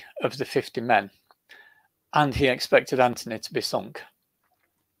 30 of the 50 men, and he expected Anthony to be sunk.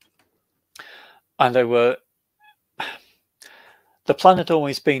 And the plan had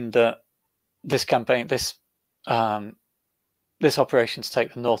always been that this campaign, this operation to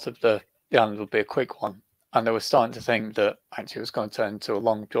take the north of the island would be a quick one, and they were starting to think that actually it was going to turn into a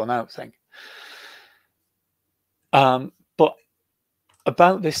long drawn-out thing. But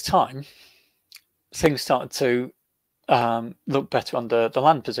about this time, things started to look better on the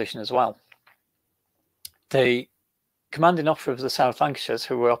land position as well. The commanding officer of the South Lancashires,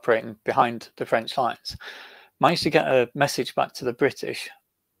 who were operating behind the French lines, managed to get a message back to the British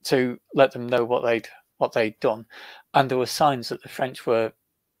to let them know what they'd done, and there were signs that the French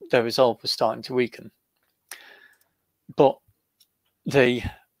their resolve was starting to weaken. But the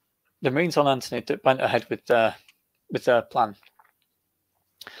Marines on Anthony went ahead with their plan.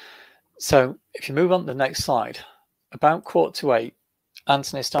 So if you move on to the next slide, about 7:45,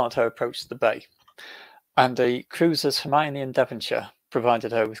 Anthony started her approach to the bay, and the cruisers Hermione and Devonshire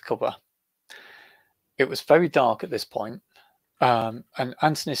provided her with cover. It was very dark at this point, and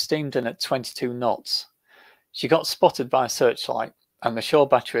Anthony steamed in at 22 knots. She got spotted by a searchlight, and the shore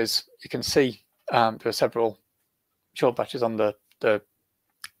batteries, you can see there are several shore batteries on the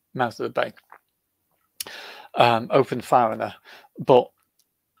mouth of the bay, opened fire on her. But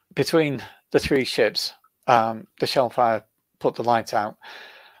between the three ships, the shell fire put the light out,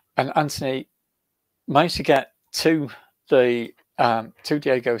 and Anthony managed to get to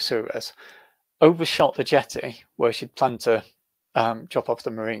Diego-Suarez, overshot the jetty where she'd planned to drop off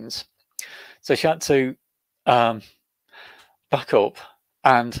the Marines. So she had to back up,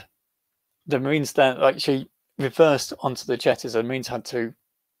 and the Marines then, she reversed onto the jetty. The Marines had to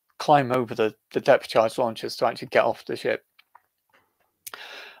climb over the depth charge launchers to actually get off the ship.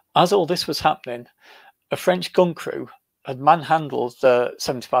 As all this was happening, a French gun crew had manhandled the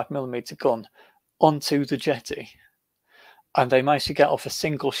 75mm gun onto the jetty, and they managed to get off a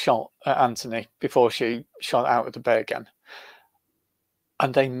single shot at Anthony before she shot out of the bay again.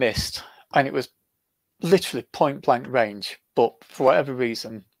 And they missed, and it was literally point blank range, but for whatever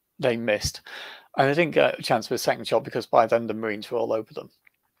reason, they missed. And they didn't get a chance for a second shot because by then the Marines were all over them.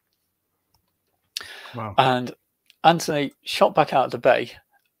 Wow. And Anthony shot back out of the bay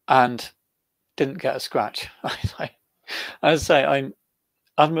and didn't get a scratch. As I say,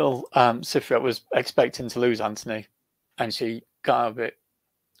 Admiral Sifret was expecting to lose Anthony, and she got out of it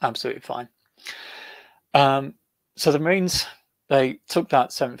absolutely fine. So the Marines, they took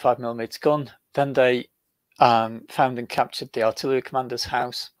that 75mm gun. Then they found and captured the artillery commander's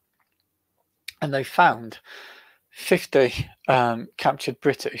house, and they found 50 captured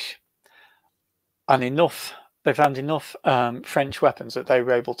British, and they found enough French weapons that they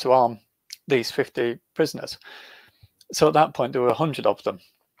were able to arm these 50 prisoners. So at that point, there were 100 of them,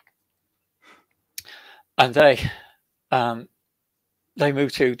 and they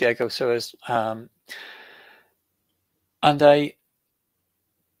moved to Diego-Suarez, and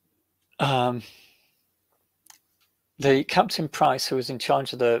the Captain Price, who was in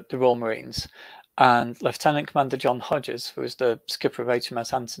charge of the Royal Marines, and Lieutenant Commander John Hodges, who was the skipper of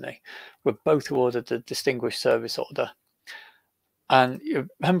HMS Anthony, were both awarded the Distinguished Service Order. And you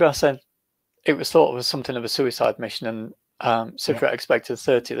remember I said it was thought of as something of a suicide mission, and Sifret expected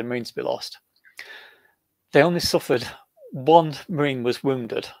 30 of the Marines to be lost. They only suffered one Marine was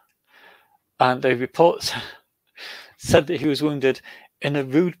wounded, and the reports said that he was wounded in a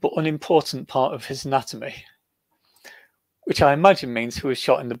rude but unimportant part of his anatomy, which I imagine means he was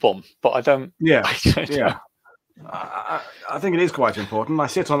shot in the bum, but I don't. Yeah, I don't know. I think it is quite important.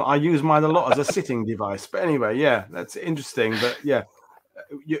 I use mine a lot as a sitting device. But anyway, yeah, that's interesting. But yeah,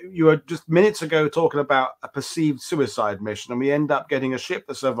 you were just minutes ago talking about a perceived suicide mission, and we end up getting a ship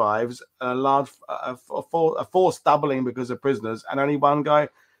that survives, a large a force doubling because of prisoners, and only one guy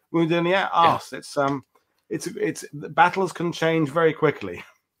wounded in the arse. It's battles can change very quickly.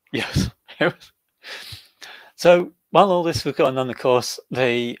 Yes. So while all this was going on, of course,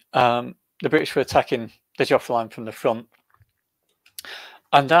 the British were attacking the Joffre line from the front,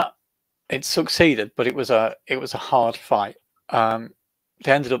 and that it succeeded, but it was a hard fight.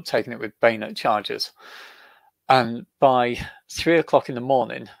 They ended up taking it with bayonet charges, and by 3 o'clock in the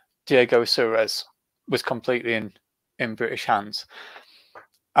morning, Diego-Suarez was completely in British hands.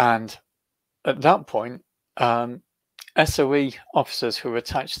 And at that point, SOE officers who were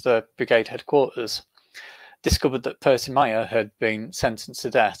attached to the brigade headquarters discovered that Percy Meyer had been sentenced to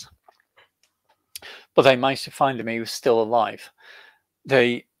death, but they managed to find him. He was still alive.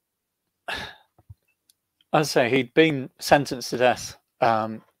 As I say, he'd been sentenced to death,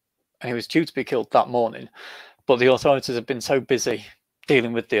 and he was due to be killed that morning, but the authorities had been so busy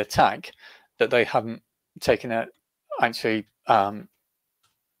dealing with the attack that they hadn't taken it, actually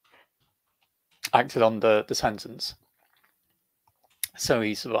acted on the sentence. So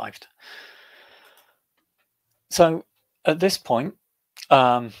he survived. So at this point,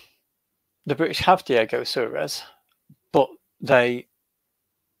 the British have Diego-Suarez, but they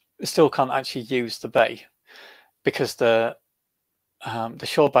still can't actually use the bay because the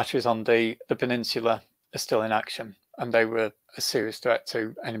shore batteries on the peninsula are still in action, and they were a serious threat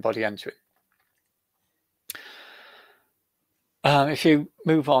to anybody entering. If you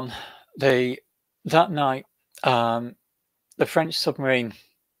move on, that night, the French submarine,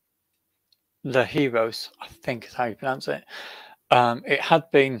 the Heroes, I think is how you pronounce it, it had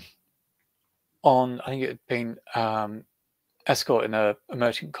been on, I think it had been escorting a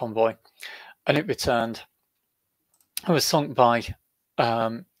merchant convoy, and it returned. It was sunk by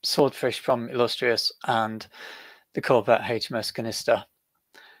Swordfish from Illustrious and the corvette HMS Canister.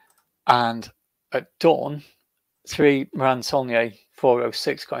 And at dawn, 3 Moran Saulnier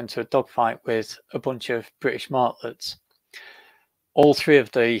 406 got into a dogfight with a bunch of British martlets. All 3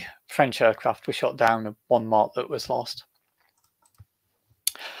 of the French aircraft were shot down and 1 martlet was lost.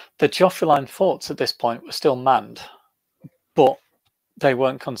 The Joffre line forts at this point were still manned, but they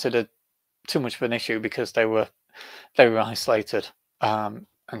weren't considered too much of an issue because they were isolated and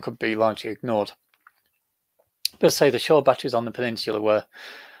could be largely ignored. But say the shore batteries on the peninsula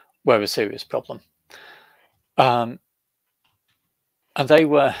were a serious problem. And they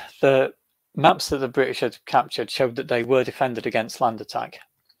were, the maps that the British had captured showed that they were defended against land attack.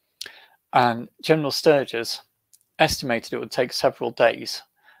 And General Sturgis estimated it would take several days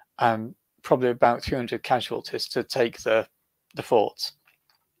and probably about 300 casualties to take the forts.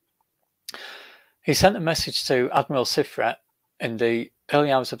 He sent a message to Admiral Siffret in the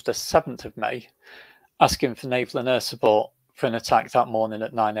early hours of the 7th of May, asking for naval and air support for an attack that morning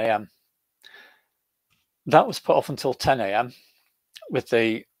at 9 AM. That was put off until 10 AM, with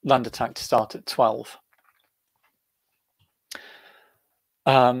the land attack to start at 12.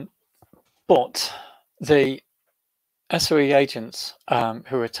 But the SOE agents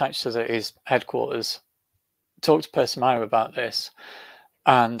who were attached to his headquarters talked to Percy Meyer about this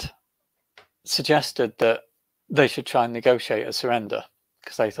and suggested that they should try and negotiate a surrender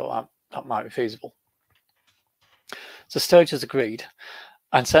because they thought that might be feasible. So Sturgis agreed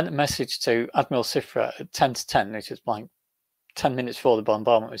and sent a message to Admiral Siffret at 10 to 10, which is like 10 minutes before the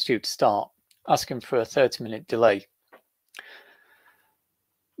bombardment was due to start, asking for a 30-minute delay.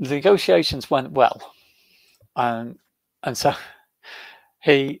 The negotiations went well, and so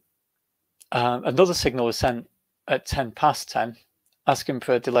another signal was sent at 10 past 10, asking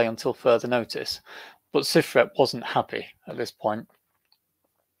for a delay until further notice. But Siffret wasn't happy at this point.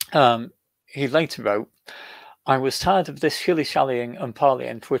 He later wrote, "I was tired of this shilly-shallying and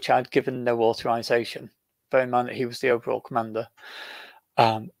parleying for which I had given no authorization," bear in mind that he was the overall commander,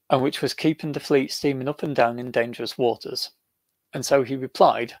 and which was keeping the fleet steaming up and down in dangerous waters. And so he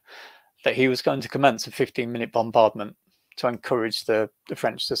replied that he was going to commence a 15-minute bombardment to encourage the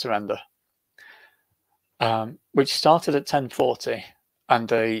French to surrender, which started at 10:40, and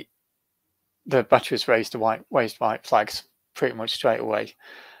the batteries raised white flags pretty much straight away.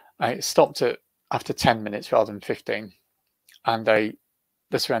 It stopped after 10 minutes rather than 15, and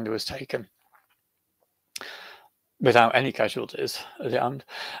the surrender was taken without any casualties at the end.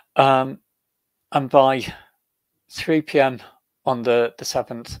 And by 3 PM on the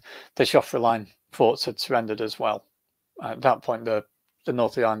 7th, the Joffre line forts had surrendered as well. At that point, the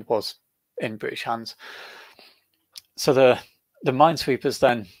north of the island was in British hands. So the minesweepers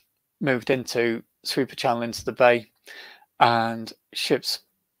then moved into Sweeper Channel into the bay and the ships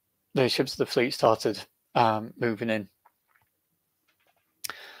of the fleet started moving in.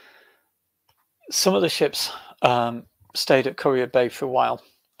 Some of the ships stayed at Courier Bay for a while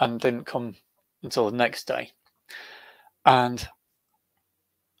and didn't come until the next day. And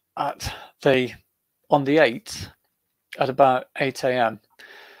on the 8th, at about 8 a.m.,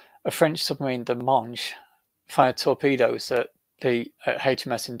 a French submarine, the Monge, fired torpedoes at the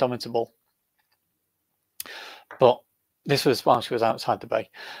HMS Indomitable. But this was while she was outside the bay.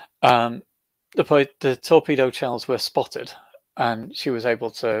 The torpedo shells were spotted, and she was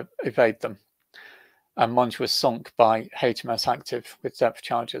able to evade them. And Monge was sunk by HMS Active with depth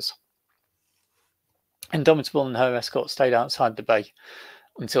charges. Indomitable and her escort stayed outside the bay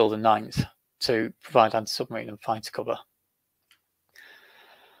until the 9th to provide anti-submarine and fighter cover.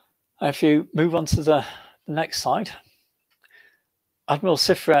 If you move on to the next slide, Admiral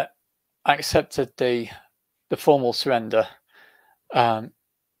Sifret accepted the formal surrender on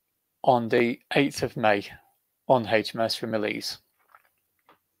the 8th of May on HMS Ramillies.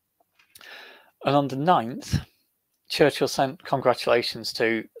 And on the 9th, Churchill sent congratulations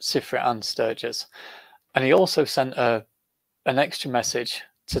to Sifret and Sturgis. And he also sent an extra message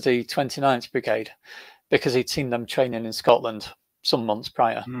to the 29th Brigade because he'd seen them training in Scotland some months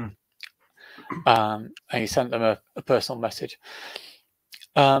prior. And he sent them a personal message.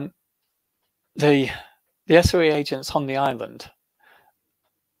 The SOE agents on the island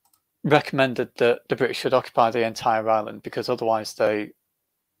recommended that the British should occupy the entire island because otherwise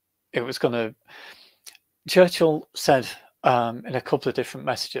it was going to... Churchill said in a couple of different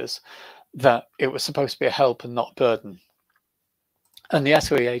messages that it was supposed to be a help and not a burden. And the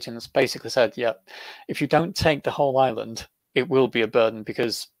SOE agents basically said, yeah, if you don't take the whole island, it will be a burden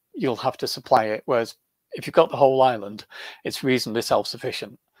because you'll have to supply it. Whereas if you've got the whole island, it's reasonably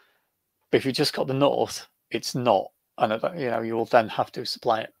self-sufficient. But if you just got the north, it's not. And you will then have to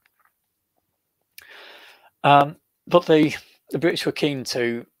supply it. But the British were keen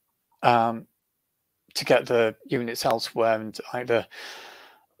to get the units elsewhere, and like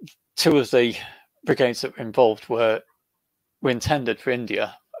two of the brigades that were involved were intended for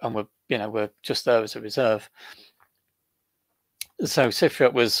India and were just there as a reserve. So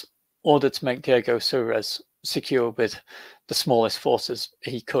Sifret was ordered to make Diego-Suarez secure with the smallest forces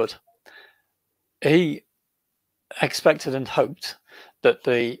he could. He expected and hoped that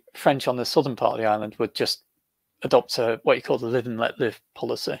the French on the southern part of the island would just adopt what you call the live and let live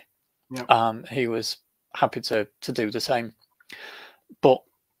policy. Yep. He was happy to do the same. But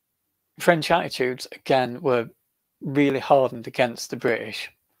French attitudes, again, were really hardened against the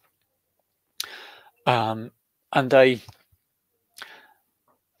British. And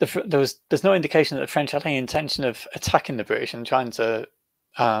there's no indication that the French had any intention of attacking the British and trying to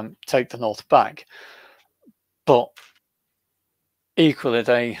take the north back. But equally,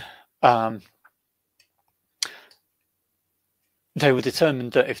 they were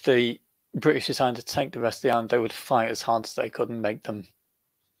determined that if the British decided to take the rest of the island, they would fight as hard as they could and make them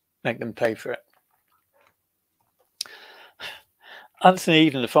pay for it. Anthony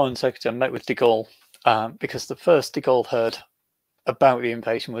Eden, the Foreign Secretary, met with de Gaulle because the first de Gaulle heard about the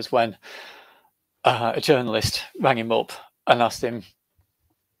invasion was when a journalist rang him up and asked him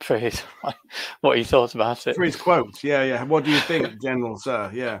for what he thought about it. For his quotes, yeah. What do you think, General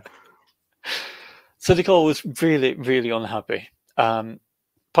Sir? Yeah. So de Gaulle was really, really unhappy,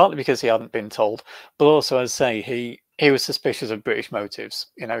 partly because he hadn't been told, but also, as I say, he was suspicious of British motives.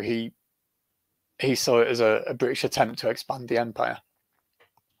 He saw it as a British attempt to expand the empire.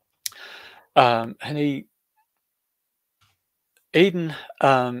 And Eden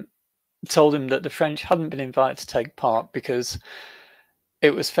told him that the French hadn't been invited to take part because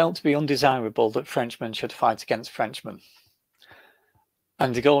it was felt to be undesirable that Frenchmen should fight against Frenchmen.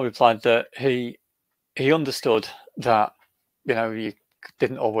 And de Gaulle replied that he understood that, you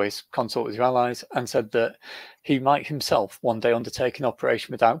didn't always consult with your allies, and said that he might himself one day undertake an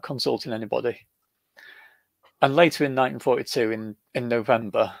operation without consulting anybody. And later in 1942, in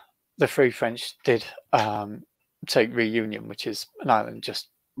November, the Free French did take Reunion, which is an island just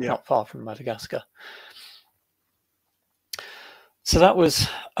not far from Madagascar. So that was,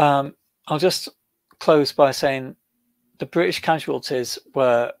 I'll just close by saying the British casualties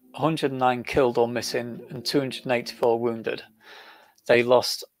were 109 killed or missing and 284 wounded. They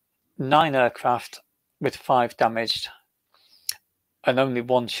lost 9 aircraft with 5 damaged and only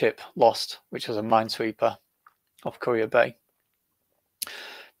 1 ship lost, which was a minesweeper off Courier Bay.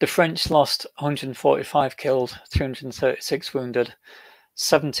 The French lost 145 killed, 336 wounded,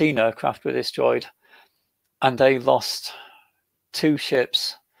 17 aircraft were destroyed, and they lost 2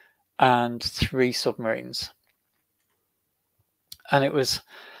 ships and 3 submarines. and it was,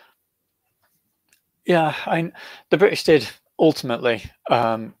 yeah, the British did ultimately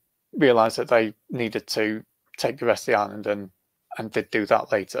realise that they needed to take the rest of the island, and did do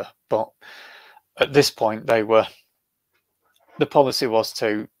that later. But at this point, the policy was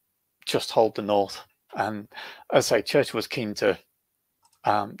to just hold the north, and as I say, Churchill was keen to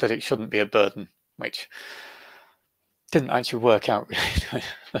that it shouldn't be a burden, which didn't actually work out really.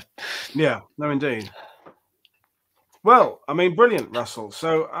 Yeah, no, indeed. Well, I mean, brilliant, Russell.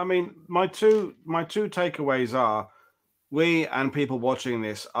 So, I mean, my two takeaways are, we and people watching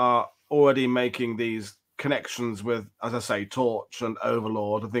this are already making these connections with, as I say, Torch and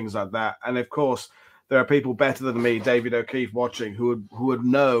Overlord and things like that. And of course, there are people better than me, David O'Keefe, watching who would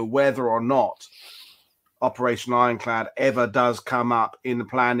know whether or not Operation Ironclad ever does come up in the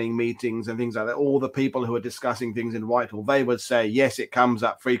planning meetings and things like that. All the people who are discussing things in Whitehall, they would say, yes, it comes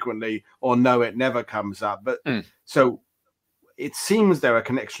up frequently, or no, it never comes up. But so it seems there are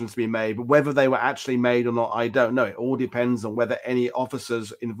connections to be made, but whether they were actually made or not, I don't know. It all depends on whether any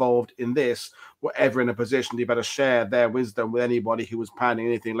officers involved in this were ever in a position to be able to share their wisdom with anybody who was planning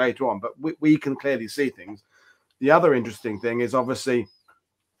anything later on. But we can clearly see things. The other interesting thing is obviously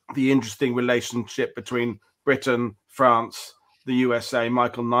the interesting relationship between Britain, France, the USA.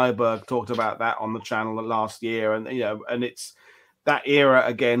 Michael Nyberg talked about that on the channel last year, and and it's that era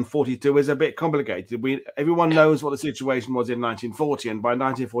again. 42 is a bit complicated. Everyone knows what the situation was in 1940, and by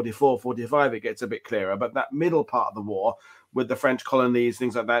 1944, 45, it gets a bit clearer. But that middle part of the war, with the French colonies,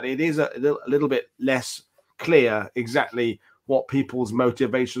 things like that, it is a little bit less clear exactly what people's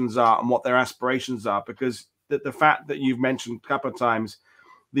motivations are and what their aspirations are, because the fact that you've mentioned a couple of times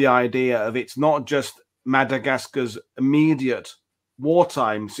the idea of it's not just Madagascar's immediate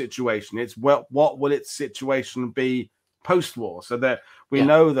wartime situation, it's what will its situation be post-war. So that we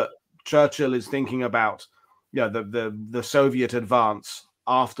know that Churchill is thinking about the Soviet advance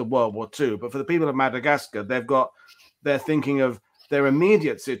after World War II, but for the people of Madagascar, they're thinking of their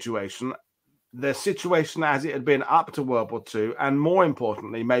immediate situation, their situation as it had been up to World War II, and more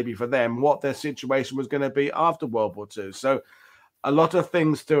importantly, maybe for them, what their situation was going to be after World War II. So a lot of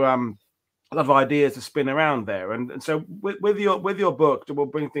things to a lot of ideas to spin around there, and so with your book, we'll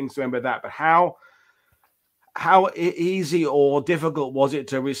bring things to end with that. But how easy or difficult was it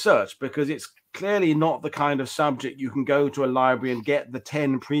to research? Because it's clearly not the kind of subject you can go to a library and get the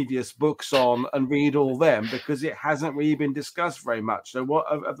 10 previous books on and read all them, because it hasn't really been discussed very much. So what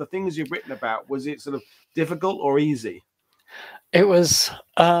of the things you've written about, was it sort of difficult or easy? It was.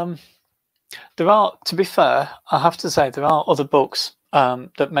 There are, to be fair, I have to say, there are other books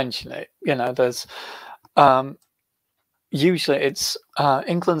that mention it. There's usually it's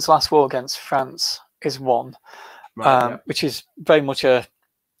England's Last War Against France is one, which is very much a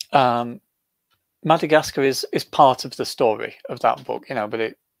Madagascar is part of the story of that book,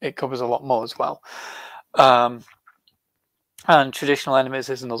 but it covers a lot more as well. And Traditional Enemies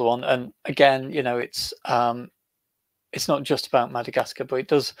is another one, and again, it's not just about Madagascar,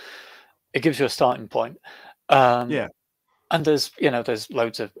 but it gives you a starting point. And there's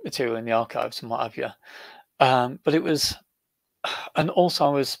loads of material in the archives and what have you. But it was, and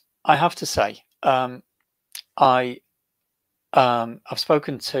also I have to say, I've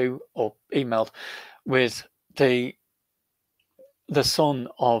spoken to or emailed with the son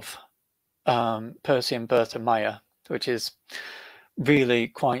of Percy and Bertha Meyer, which is really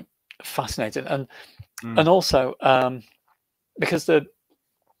quite fascinating, and also because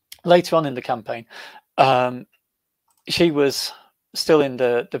later on in the campaign, she was still in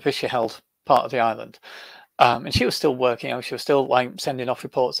the Vichy-held part of the island, and she was still working. She was still sending off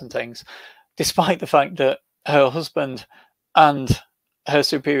reports and things, despite the fact that her husband and her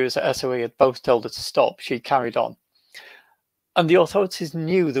superiors at SOE had both told her to stop. She carried on, and the authorities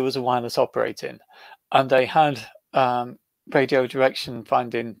knew there was a wireless operating, and they had radio direction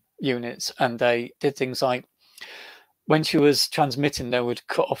finding units, and they did things like, when she was transmitting, they would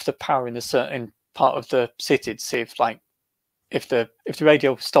cut off the power in a certain part of the city to see if the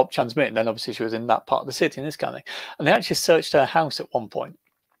radio stopped transmitting, then obviously she was in that part of the city and this kind of thing. And they actually searched her house at one point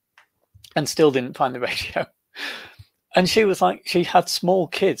and still didn't find the radio. And she was she had small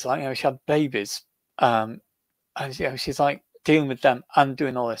kids, she had babies, and she's dealing with them and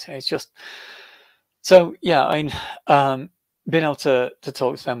doing all this. And it's just so being able to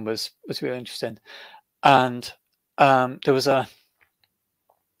talk to them was really interesting. And there was a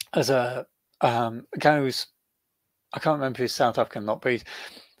guy who's, I can't remember if he's South African or not, but he's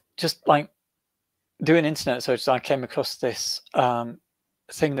just doing internet searches. I came across this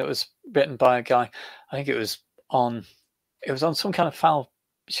thing that was written by a guy. I think it was on some kind of file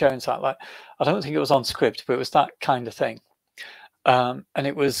sharing site. I don't think it was on Script, but it was that kind of thing. And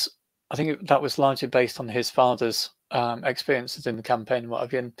it was, I think that was largely based on his father's experiences in the campaign and what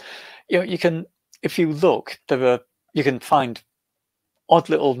have you. And, you can, if you look, you can find odd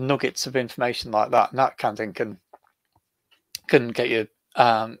little nuggets of information like that, and that kind of thing can get you.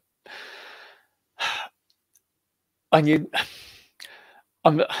 And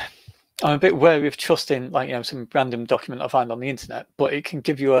I'm a bit wary of trusting, some random document I find on the internet, but it can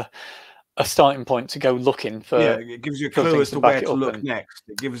give you a starting point to go looking for. Yeah, it gives you a clue as to where to look next.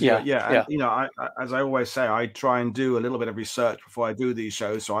 It gives you, and as I always say, I try and do a little bit of research before I do these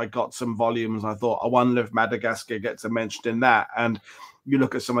shows. So I got some volumes. I thought, I wonder if Madagascar gets mentioned in that. And you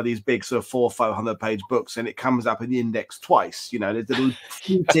look at some of these big sort of 400-500-page books, and it comes up in the index twice. There's little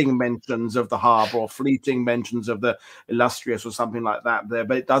fleeting mentions of the harbour or fleeting mentions of the illustrious or something like that there,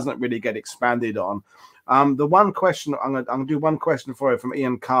 but it doesn't really get expanded on. The one question I'm going to do one question for you from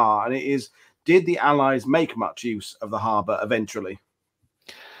Ian Carr, and it is: did the Allies make much use of the harbour eventually?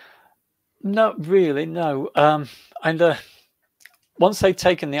 Not really, no. And once they'd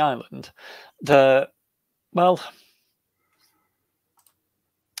taken the island,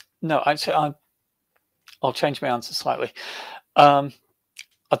 no, actually, I'll change my answer slightly. I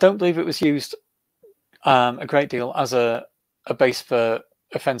don't believe it was used a great deal as a base for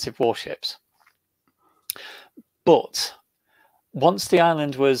offensive warships. But once the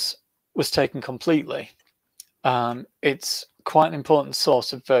island was taken completely, it's quite an important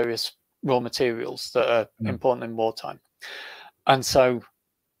source of various raw materials that are important in wartime. And so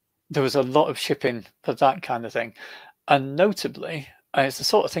there was a lot of shipping for that kind of thing. And notably, it's the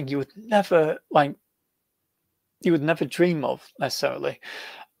sort of thing you would never dream of necessarily.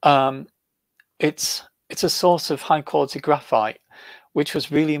 It's a source of high quality graphite, which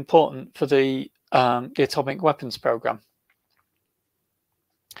was really important for the atomic weapons program.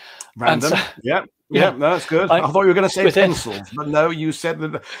 Random, yeah, no, that's good. I thought you were going to say pencils, but no, you said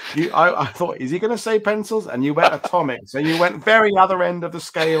that. I thought, is he going to say pencils? And you went atomic, so you went very other end of the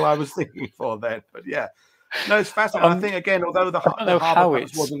scale I was thinking for then. But yeah, no, it's fascinating. I think again, although the harbour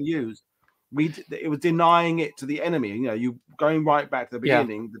wasn't used, it was denying it to the enemy. You going right back to the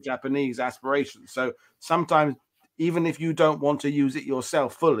beginning, the Japanese aspirations. So sometimes, even if you don't want to use it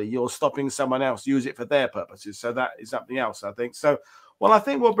yourself fully, you're stopping someone else use it for their purposes. So that is something else, I think. So, well, I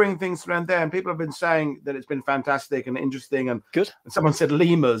think we'll bring things around there. And people have been saying that it's been fantastic and interesting. And good. And someone said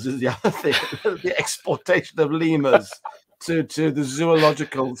lemurs is the other thing, the exportation of lemurs to the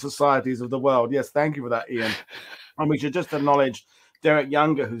zoological societies of the world. Yes, thank you for that, Ian. And we should just acknowledge Derek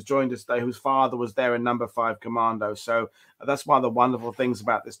Younger, who's joined us today, whose father was there in Number 5 Commando. So that's one of the wonderful things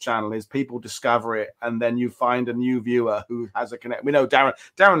about this channel is people discover it, and then you find a new viewer who has a connect. We know Darren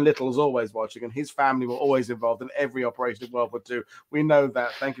Little is always watching, and his family were always involved in every operation of World War II. We know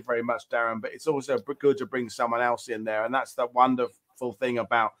that. Thank you very much, Darren. But it's also good to bring someone else in there, and that's the wonderful thing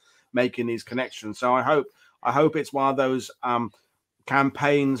about making these connections. So I hope it's one of those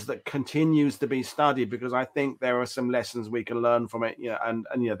campaigns that continues to be studied, because I think there are some lessons we can learn from it. And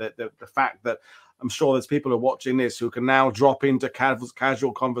the fact that I'm sure there's people who are watching this who can now drop into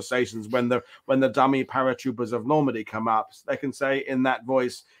casual conversations when the dummy paratroopers of Normandy come up, they can say in that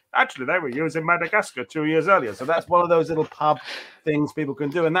voice, actually they were used in Madagascar 2 years earlier. So that's one of those little pub things people can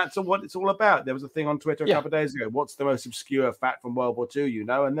do, and that's what it's all about. There was a thing on Twitter a couple of days ago, what's the most obscure fact from World War II,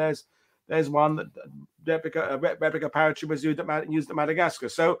 and there's one that replica paratroopers used at Madagascar.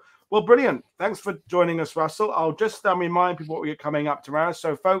 So, well, brilliant. Thanks for joining us, Russell. I'll just remind people what we're coming up tomorrow.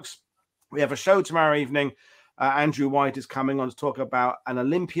 So, folks, we have a show tomorrow evening. Andrew White is coming on to talk about an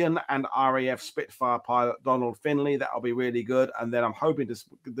Olympian and RAF Spitfire pilot, Donald Finley. That'll be really good. And then I'm hoping to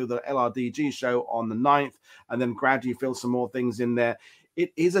do the LRDG show on the 9th, and then gradually fill some more things in there.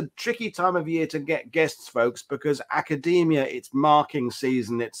 It is a tricky time of year to get guests, folks, because academia, it's marking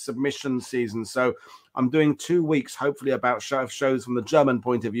season, it's submission season. So I'm doing 2 weeks, hopefully, about shows from the German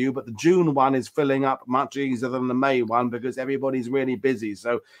point of view. But the June one is filling up much easier than the May one because everybody's really busy.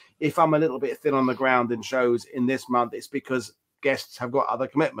 So if I'm a little bit thin on the ground in shows in this month, it's because guests have got other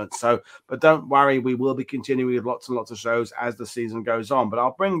commitments. So, but don't worry, we will be continuing with lots and lots of shows as the season goes on. But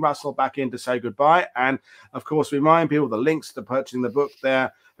I'll bring Russell back in to say goodbye, and of course remind people the links to purchasing the book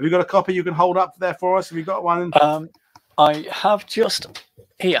there. Have you got a copy you can hold up there for us? Have you got one? I have just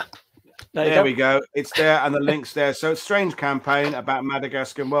here. There we go. It's there, and the link's there. So it's Strange Campaign about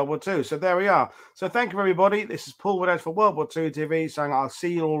Madagascar and World War II. So there we are. So thank you, everybody. This is Paul Woodhead for World War II TV, saying I'll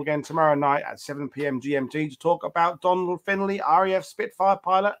see you all again tomorrow night at 7 p.m. GMT to talk about Donald Finley, RAF Spitfire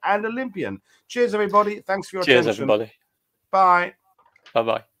pilot and Olympian. Cheers, everybody. Thanks for your attention. Cheers, everybody. Bye.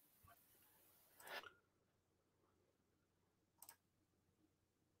 Bye-bye.